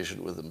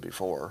association with them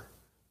before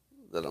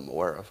that I'm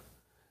aware of.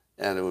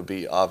 And it would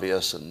be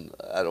obvious, and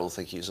I don't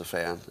think he's a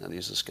fan, and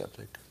he's a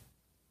skeptic.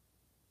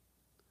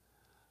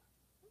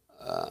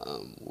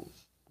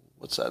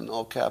 What's that in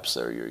all caps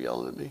there? You're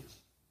yelling at me.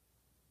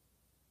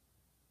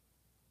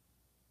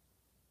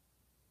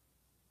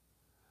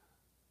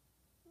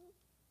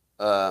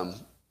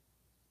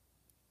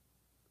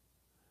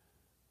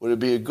 Would it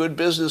be a good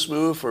business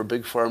move for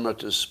Big Pharma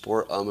to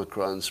support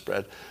Omicron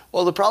spread?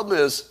 Well, the problem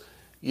is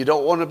you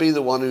don't want to be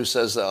the one who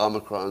says that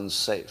Omicron's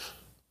safe.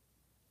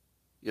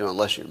 You know,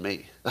 unless you're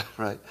me,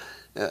 right?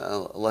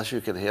 Unless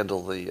you can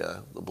handle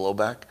the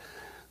blowback.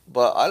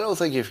 But I don't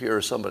think if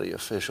you're somebody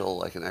official,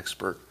 like an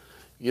expert,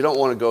 you don't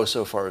want to go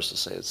so far as to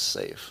say it's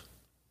safe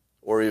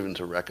or even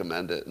to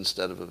recommend it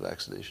instead of a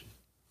vaccination.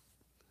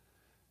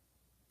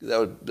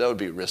 That would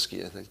be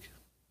risky, I think.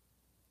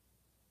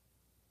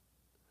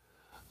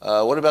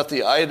 What about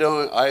the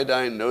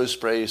iodine nose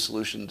spray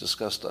solution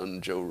discussed on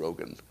Joe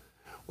Rogan?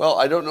 Well,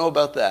 I don't know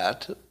about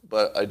that,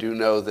 but I do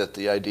know that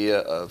the idea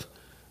of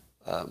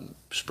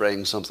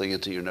spraying something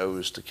into your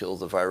nose to kill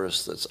the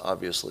virus that's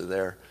obviously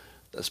there,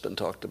 that's been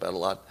talked about a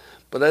lot.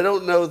 But I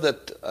don't know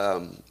that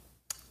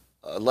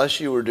unless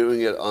you were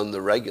doing it on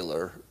the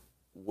regular,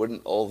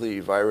 wouldn't all the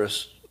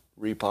virus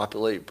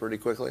repopulate pretty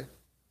quickly?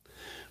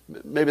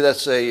 Maybe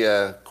that's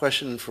a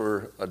question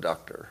for a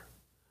doctor.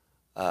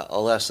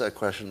 I'll ask that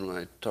question when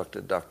I talk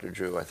to Dr.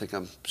 Drew. I think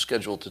I'm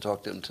scheduled to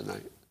talk to him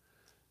tonight.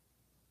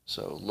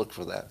 So look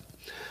for that.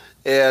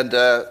 And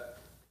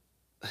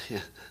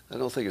yeah, I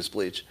don't think it's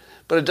bleach.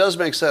 But it does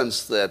make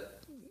sense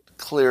that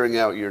clearing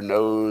out your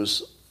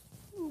nose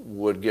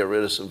would get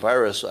rid of some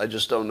virus. I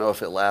just don't know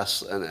if it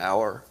lasts an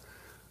hour.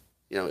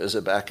 You know, is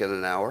it back in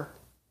an hour?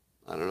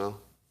 I don't know.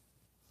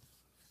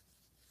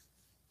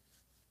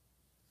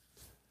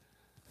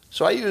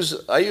 So I use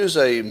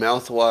a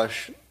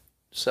mouthwash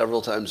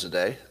several times a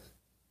day.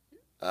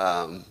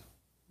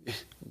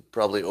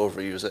 Probably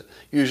overuse it.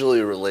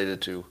 Usually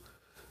related to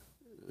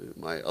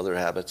my other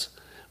habits.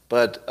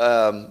 But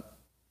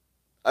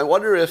I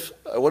wonder if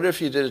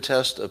you did a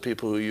test of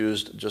people who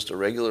used just a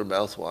regular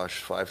mouthwash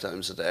 5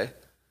 times a day.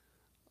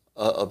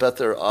 I bet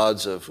their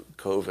odds of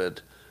COVID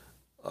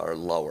are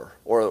lower,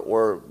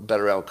 or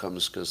better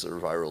outcomes because their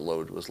viral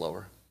load was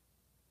lower.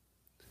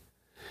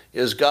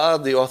 Is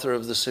God the author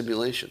of the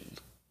simulation?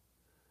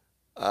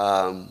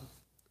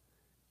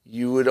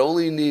 You would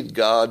only need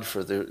God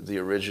for the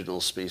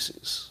original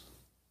species.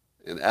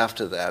 And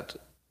after that,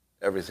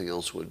 everything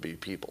else would be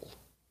people.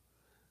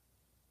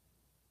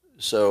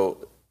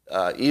 So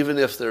even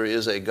if there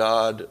is a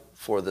God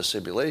for the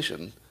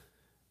simulation,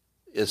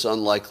 it's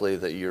unlikely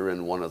that you're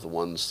in one of the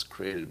ones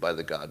created by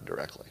the God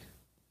directly.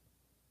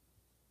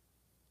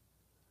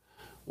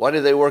 Why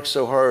do they work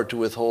so hard to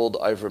withhold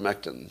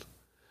ivermectin?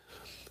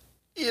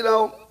 You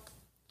know,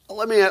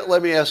 let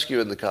me ask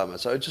you in the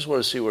comments. I just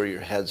want to see where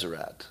your heads are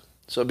at.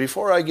 So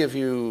before I give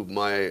you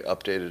my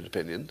updated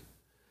opinion,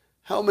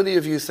 How many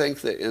of you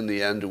think that in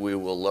the end we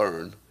will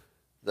learn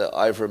that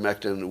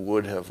ivermectin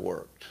would have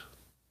worked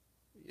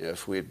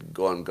if we'd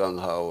gone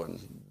gung-ho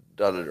and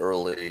done it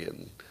early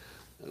and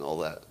all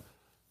that?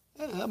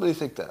 How many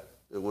think that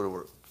it would have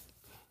worked?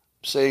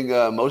 I'm saying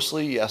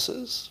mostly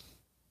yeses,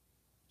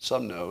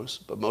 some no's,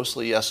 but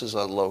mostly yeses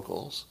on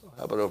locals.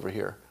 How about over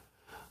here?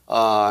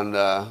 On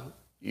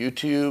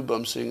YouTube,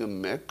 I'm seeing a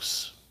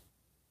mix.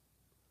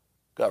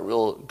 Got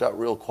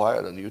real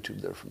quiet on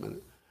YouTube there for a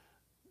minute.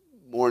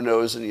 More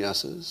no's than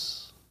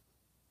yeses.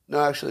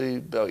 No, actually,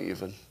 about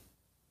even.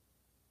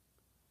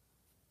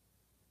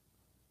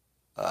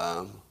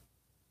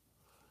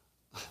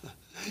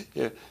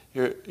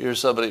 Here's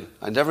somebody.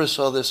 I never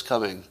saw this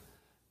coming.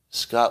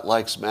 Scott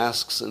likes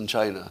masks in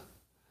China.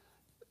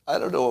 I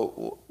don't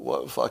know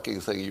what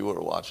fucking thing you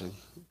were watching,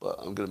 but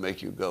I'm going to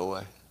make you go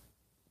away.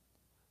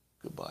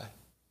 Goodbye.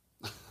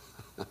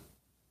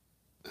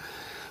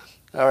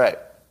 All right.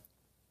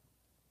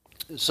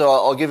 So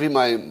I'll give you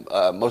my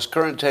most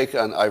current take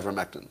on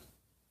ivermectin.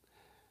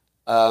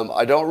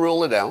 I don't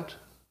rule it out.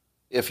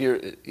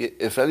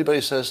 If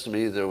anybody says to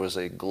me there was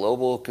a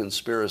global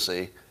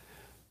conspiracy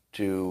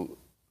to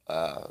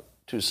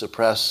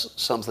suppress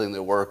something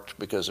that worked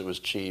because it was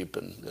cheap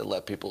and it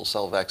let people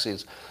sell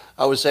vaccines,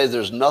 I would say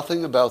there's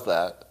nothing about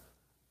that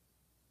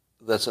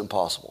that's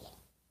impossible.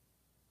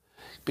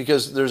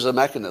 Because there's a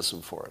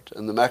mechanism for it.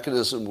 And the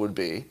mechanism would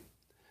be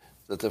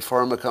that the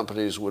pharma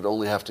companies would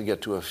only have to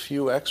get to a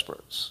few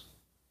experts,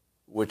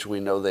 which we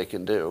know they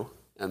can do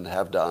and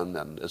have done,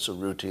 and it's a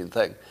routine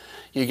thing.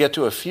 You get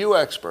to a few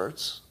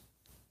experts,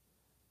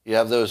 you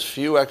have those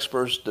few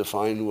experts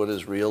define what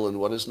is real and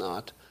what is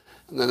not,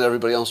 and then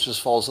everybody else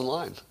just falls in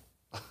line.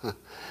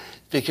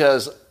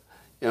 Because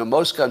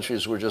most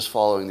countries were just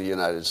following the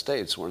United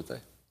States, weren't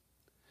they?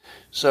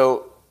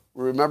 So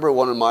remember,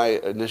 one of my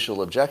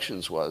initial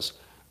objections was,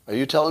 are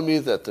you telling me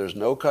that there's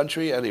no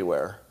country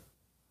anywhere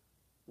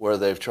where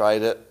they've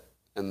tried it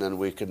and then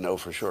we could know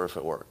for sure if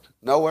it worked?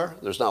 Nowhere.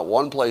 There's not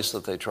one place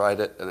that they tried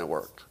it and it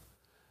worked.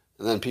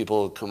 And then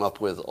people come up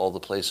with all the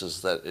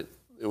places that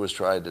it was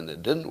tried and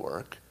it didn't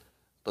work,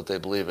 but they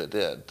believe it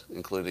did,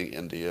 including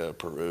India,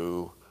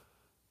 Peru.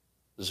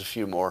 There's a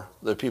few more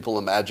that people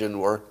imagine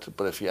worked,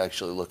 but if you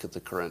actually look at the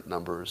current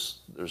numbers,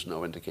 there's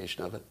no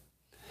indication of it.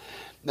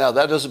 Now,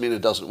 that doesn't mean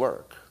it doesn't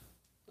work.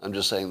 I'm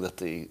just saying that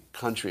the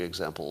country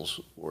examples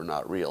were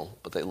not real,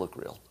 but they look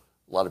real.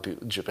 A lot of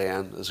people,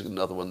 Japan is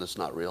another one that's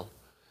not real.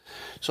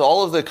 So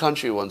all of the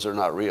country ones are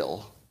not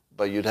real,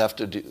 but you'd have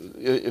to do,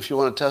 if you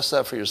want to test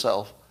that for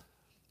yourself,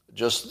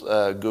 just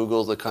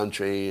Google the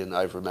country and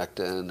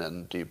ivermectin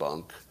and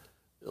debunk.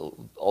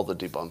 All the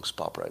debunks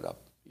pop right up.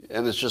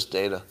 And it's just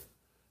data.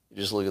 You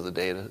just look at the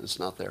data, it's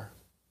not there.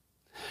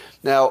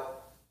 Now,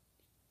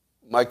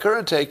 my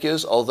current take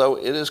is, although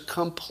it is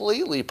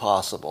completely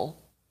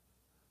possible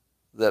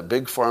that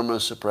Big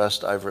Pharma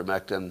suppressed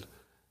ivermectin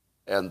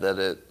and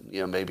that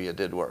maybe it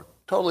did work,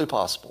 totally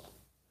possible.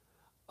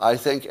 I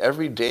think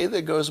every day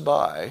that goes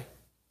by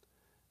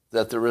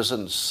that there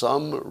isn't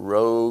some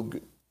rogue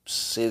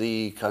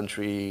city,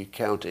 country,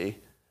 county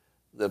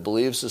that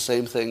believes the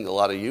same thing a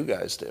lot of you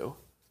guys do,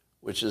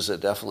 which is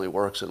it definitely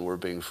works and we're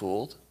being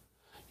fooled.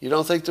 You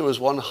don't think there was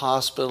one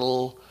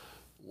hospital,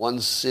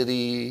 one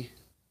city,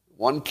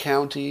 one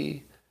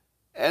county,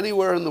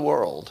 anywhere in the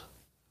world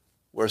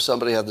where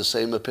somebody had the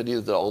same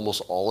opinion that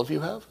almost all of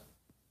you have,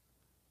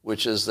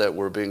 which is that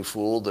we're being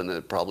fooled and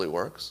it probably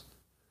works?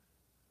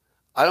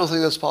 I don't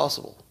think that's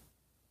possible.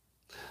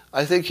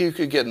 I think you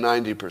could get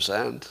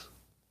 90%,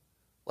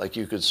 like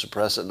you could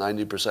suppress it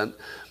 90%,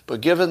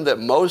 but given that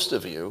most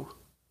of you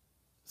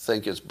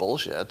think it's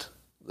bullshit,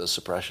 the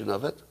suppression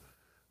of it,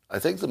 I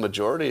think the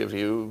majority of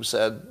you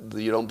said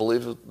that you don't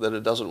believe that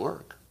it doesn't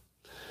work.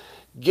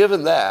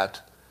 Given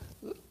that,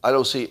 I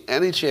don't see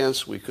any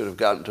chance we could have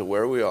gotten to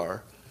where we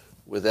are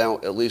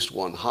without at least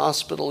one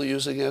hospital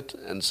using it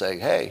and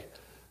saying, hey,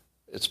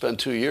 it's been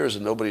 2 years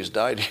and nobody's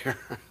died here.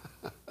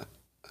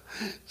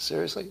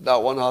 Seriously?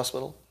 Not one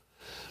hospital?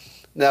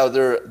 Now,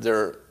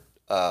 there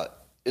are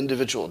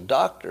individual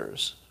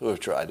doctors who have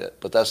tried it,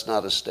 but that's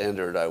not a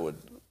standard I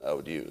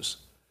would use.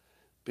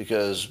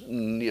 Because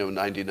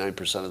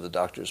 99% of the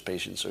doctor's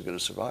patients are going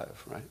to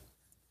survive, right?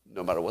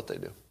 No matter what they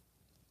do,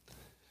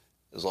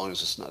 as long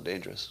as it's not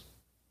dangerous.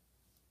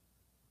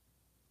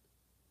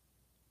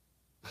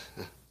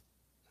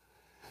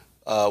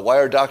 Why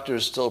are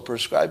doctors still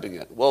prescribing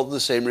it? Well, the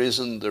same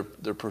reason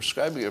they're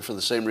prescribing it, for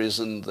the same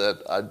reason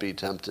that I'd be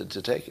tempted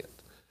to take it,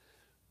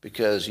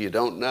 because you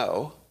don't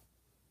know.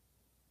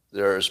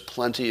 There's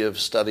plenty of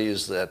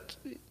studies that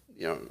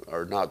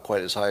are not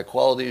quite as high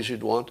quality as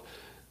you'd want,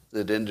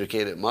 that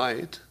indicate it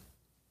might,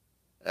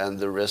 and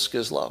the risk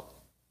is low.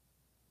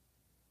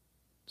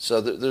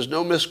 So there's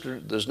no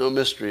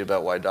mystery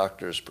about why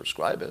doctors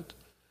prescribe it.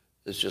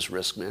 It's just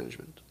risk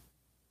management.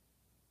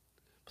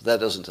 But that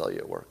doesn't tell you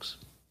it works.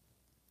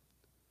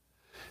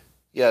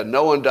 Yeah,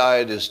 no one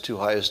died is too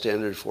high a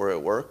standard for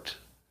it worked.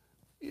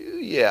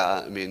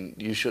 Yeah, I mean,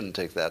 you shouldn't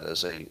take that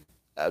as a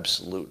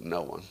absolute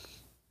no one.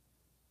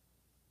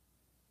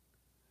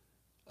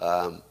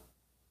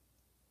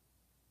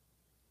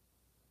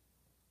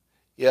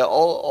 Yeah,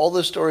 all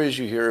the stories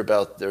you hear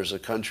about there's a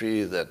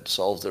country that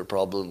solved their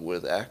problem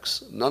with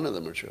X, none of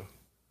them are true.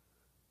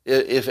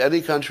 If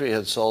any country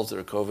had solved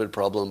their COVID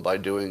problem by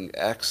doing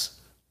X,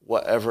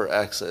 whatever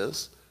X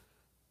is,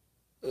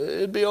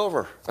 it'd be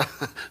over.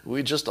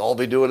 We'd just all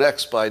be doing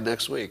X by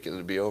next week and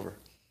it'd be over.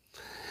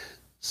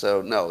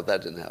 So no,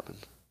 that didn't happen.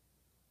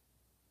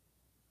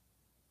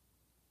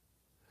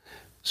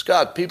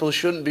 Scott, people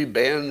shouldn't be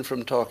banned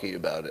from talking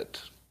about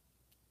it.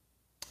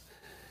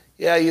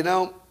 Yeah,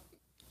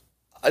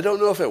 I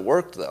don't know if it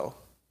worked though.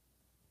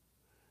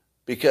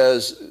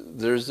 Because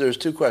there's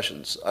two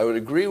questions. I would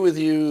agree with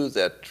you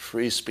that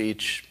free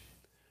speech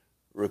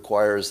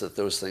requires that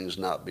those things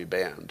not be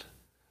banned.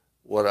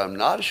 What I'm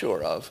not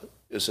sure of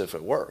is if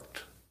it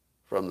worked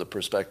from the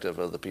perspective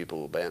of the people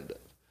who banned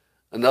it.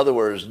 In other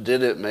words,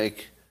 did it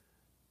make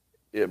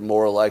it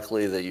more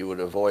likely that you would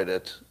avoid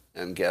it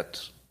and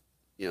get,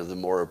 the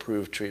more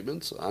approved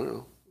treatments? I don't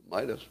know. It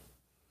might have.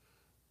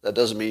 That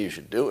doesn't mean you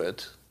should do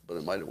it, but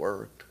it might have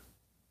worked.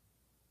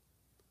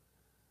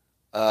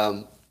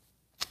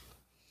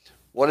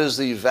 What is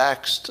the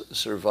vaxxed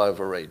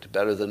survival rate?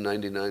 Better than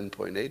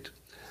 99.8?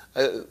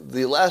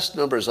 The last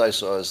numbers I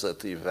saw is that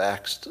the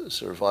vaxxed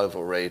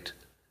survival rate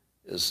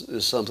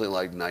is something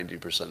like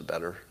 90%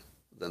 better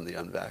than the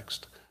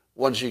unvaxxed.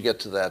 Once you get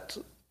to that,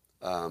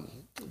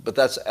 but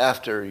that's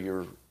after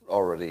you're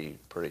already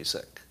pretty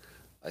sick,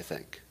 I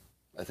think.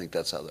 I think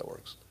that's how that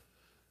works.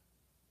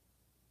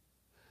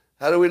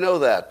 How do we know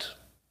that?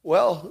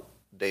 Well,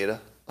 data,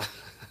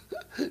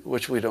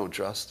 which we don't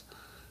trust.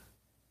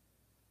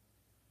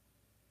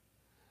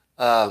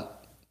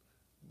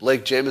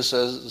 Blake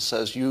Jameson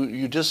says,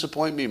 you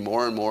disappoint me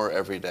more and more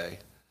every day.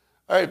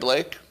 All right,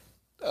 Blake,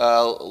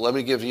 let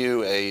me give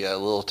you a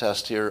little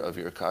test here of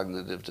your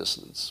cognitive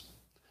dissonance.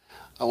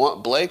 I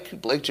want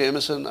Blake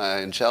Jameson,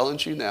 I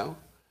challenge you now.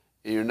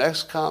 In your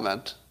next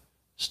comment,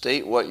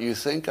 state what you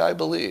think I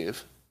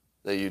believe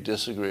that you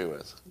disagree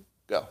with.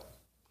 Go.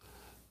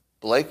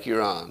 Blake,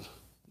 you're on.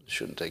 It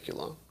shouldn't take you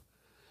long.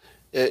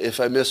 If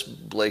I miss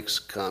Blake's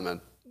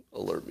comment,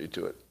 alert me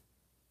to it.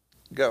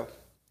 Go.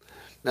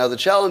 Now, the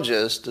challenge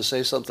is to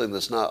say something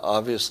that's not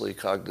obviously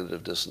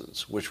cognitive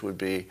dissonance, which would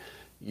be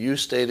you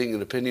stating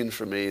an opinion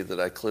for me that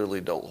I clearly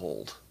don't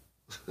hold.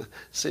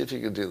 See if you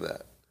can do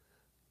that.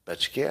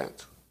 Bet you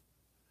can't.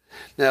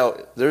 Now,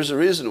 there's a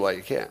reason why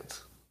you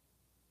can't.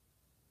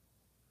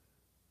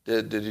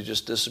 Did you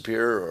just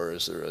disappear, or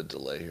is there a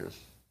delay here?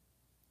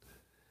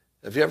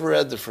 Have you ever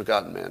read The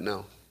Forgotten Man?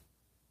 No.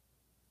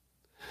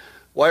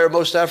 Why are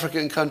most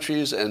African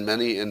countries and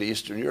many in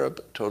Eastern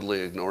Europe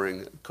totally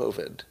ignoring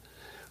COVID?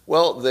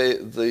 Well,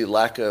 the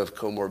lack of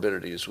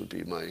comorbidities would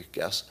be my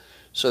guess.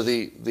 So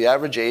the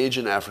average age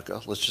in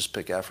Africa, let's just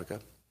pick Africa,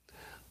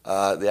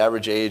 the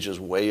average age is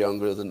way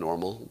younger than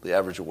normal. The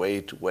average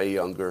weight, way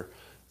younger.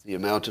 The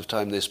amount of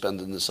time they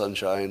spend in the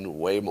sunshine,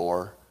 way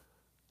more.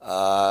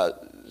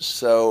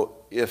 So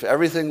if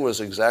everything was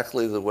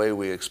exactly the way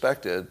we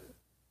expected,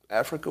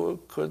 Africa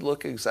could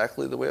look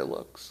exactly the way it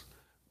looks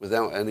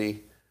without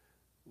any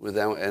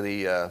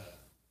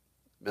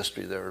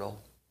mystery there at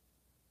all.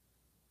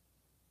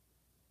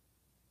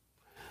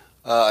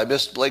 I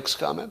missed Blake's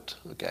comment?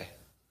 Okay.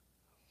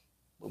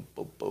 Boom,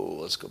 boom, boom.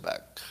 Let's go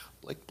back.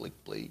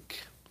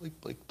 Blake.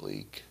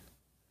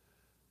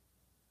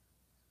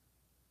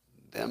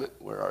 Damn it,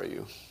 where are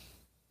you?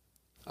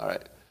 All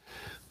right.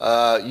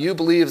 You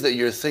believe that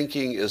your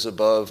thinking is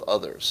above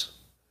others.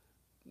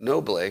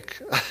 No,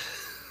 Blake.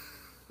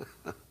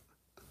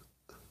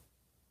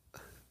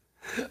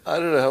 I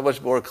don't know how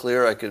much more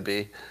clear I could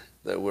be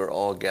that we're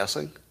all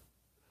guessing,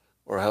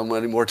 or how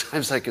many more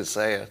times I could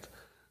say it.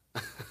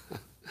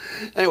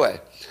 Anyway,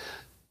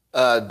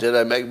 did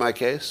I make my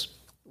case?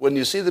 When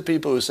you see the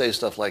people who say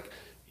stuff like,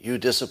 you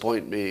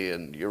disappoint me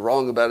and you're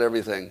wrong about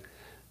everything,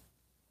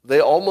 they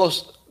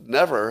almost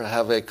never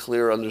have a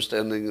clear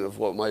understanding of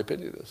what my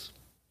opinion is.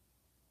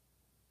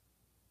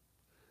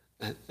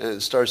 And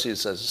Starseed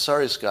says,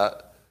 sorry,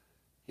 Scott,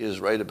 he is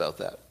right about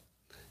that.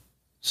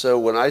 So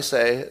when I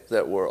say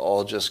that we're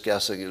all just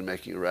guessing and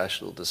making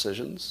rational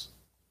decisions,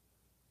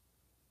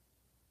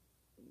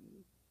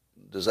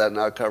 does that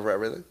not cover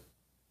everything?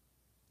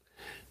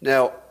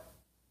 Now,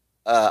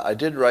 I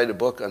did write a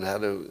book on how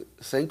to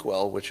think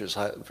well, which is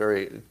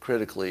very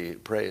critically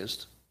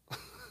praised.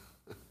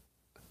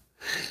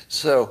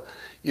 So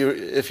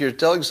if you're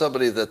telling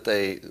somebody that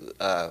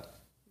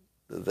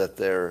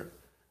they're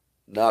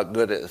not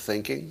good at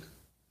thinking,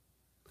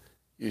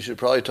 you should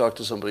probably talk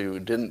to somebody who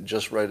didn't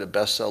just write a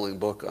best-selling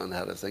book on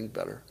how to think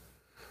better.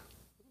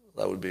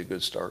 That would be a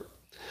good start.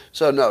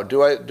 So no,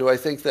 do I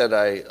think that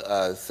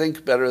I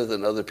think better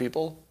than other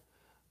people?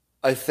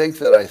 I think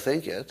that I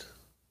think it,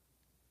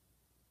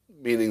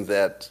 meaning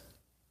that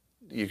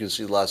you can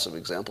see lots of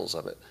examples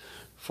of it.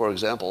 For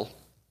example,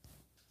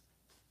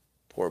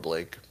 poor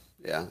Blake.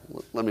 Yeah,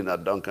 let me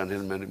not dunk on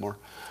him anymore.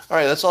 All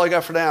right, that's all I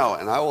got for now,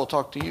 and I will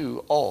talk to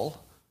you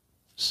all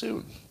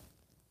soon.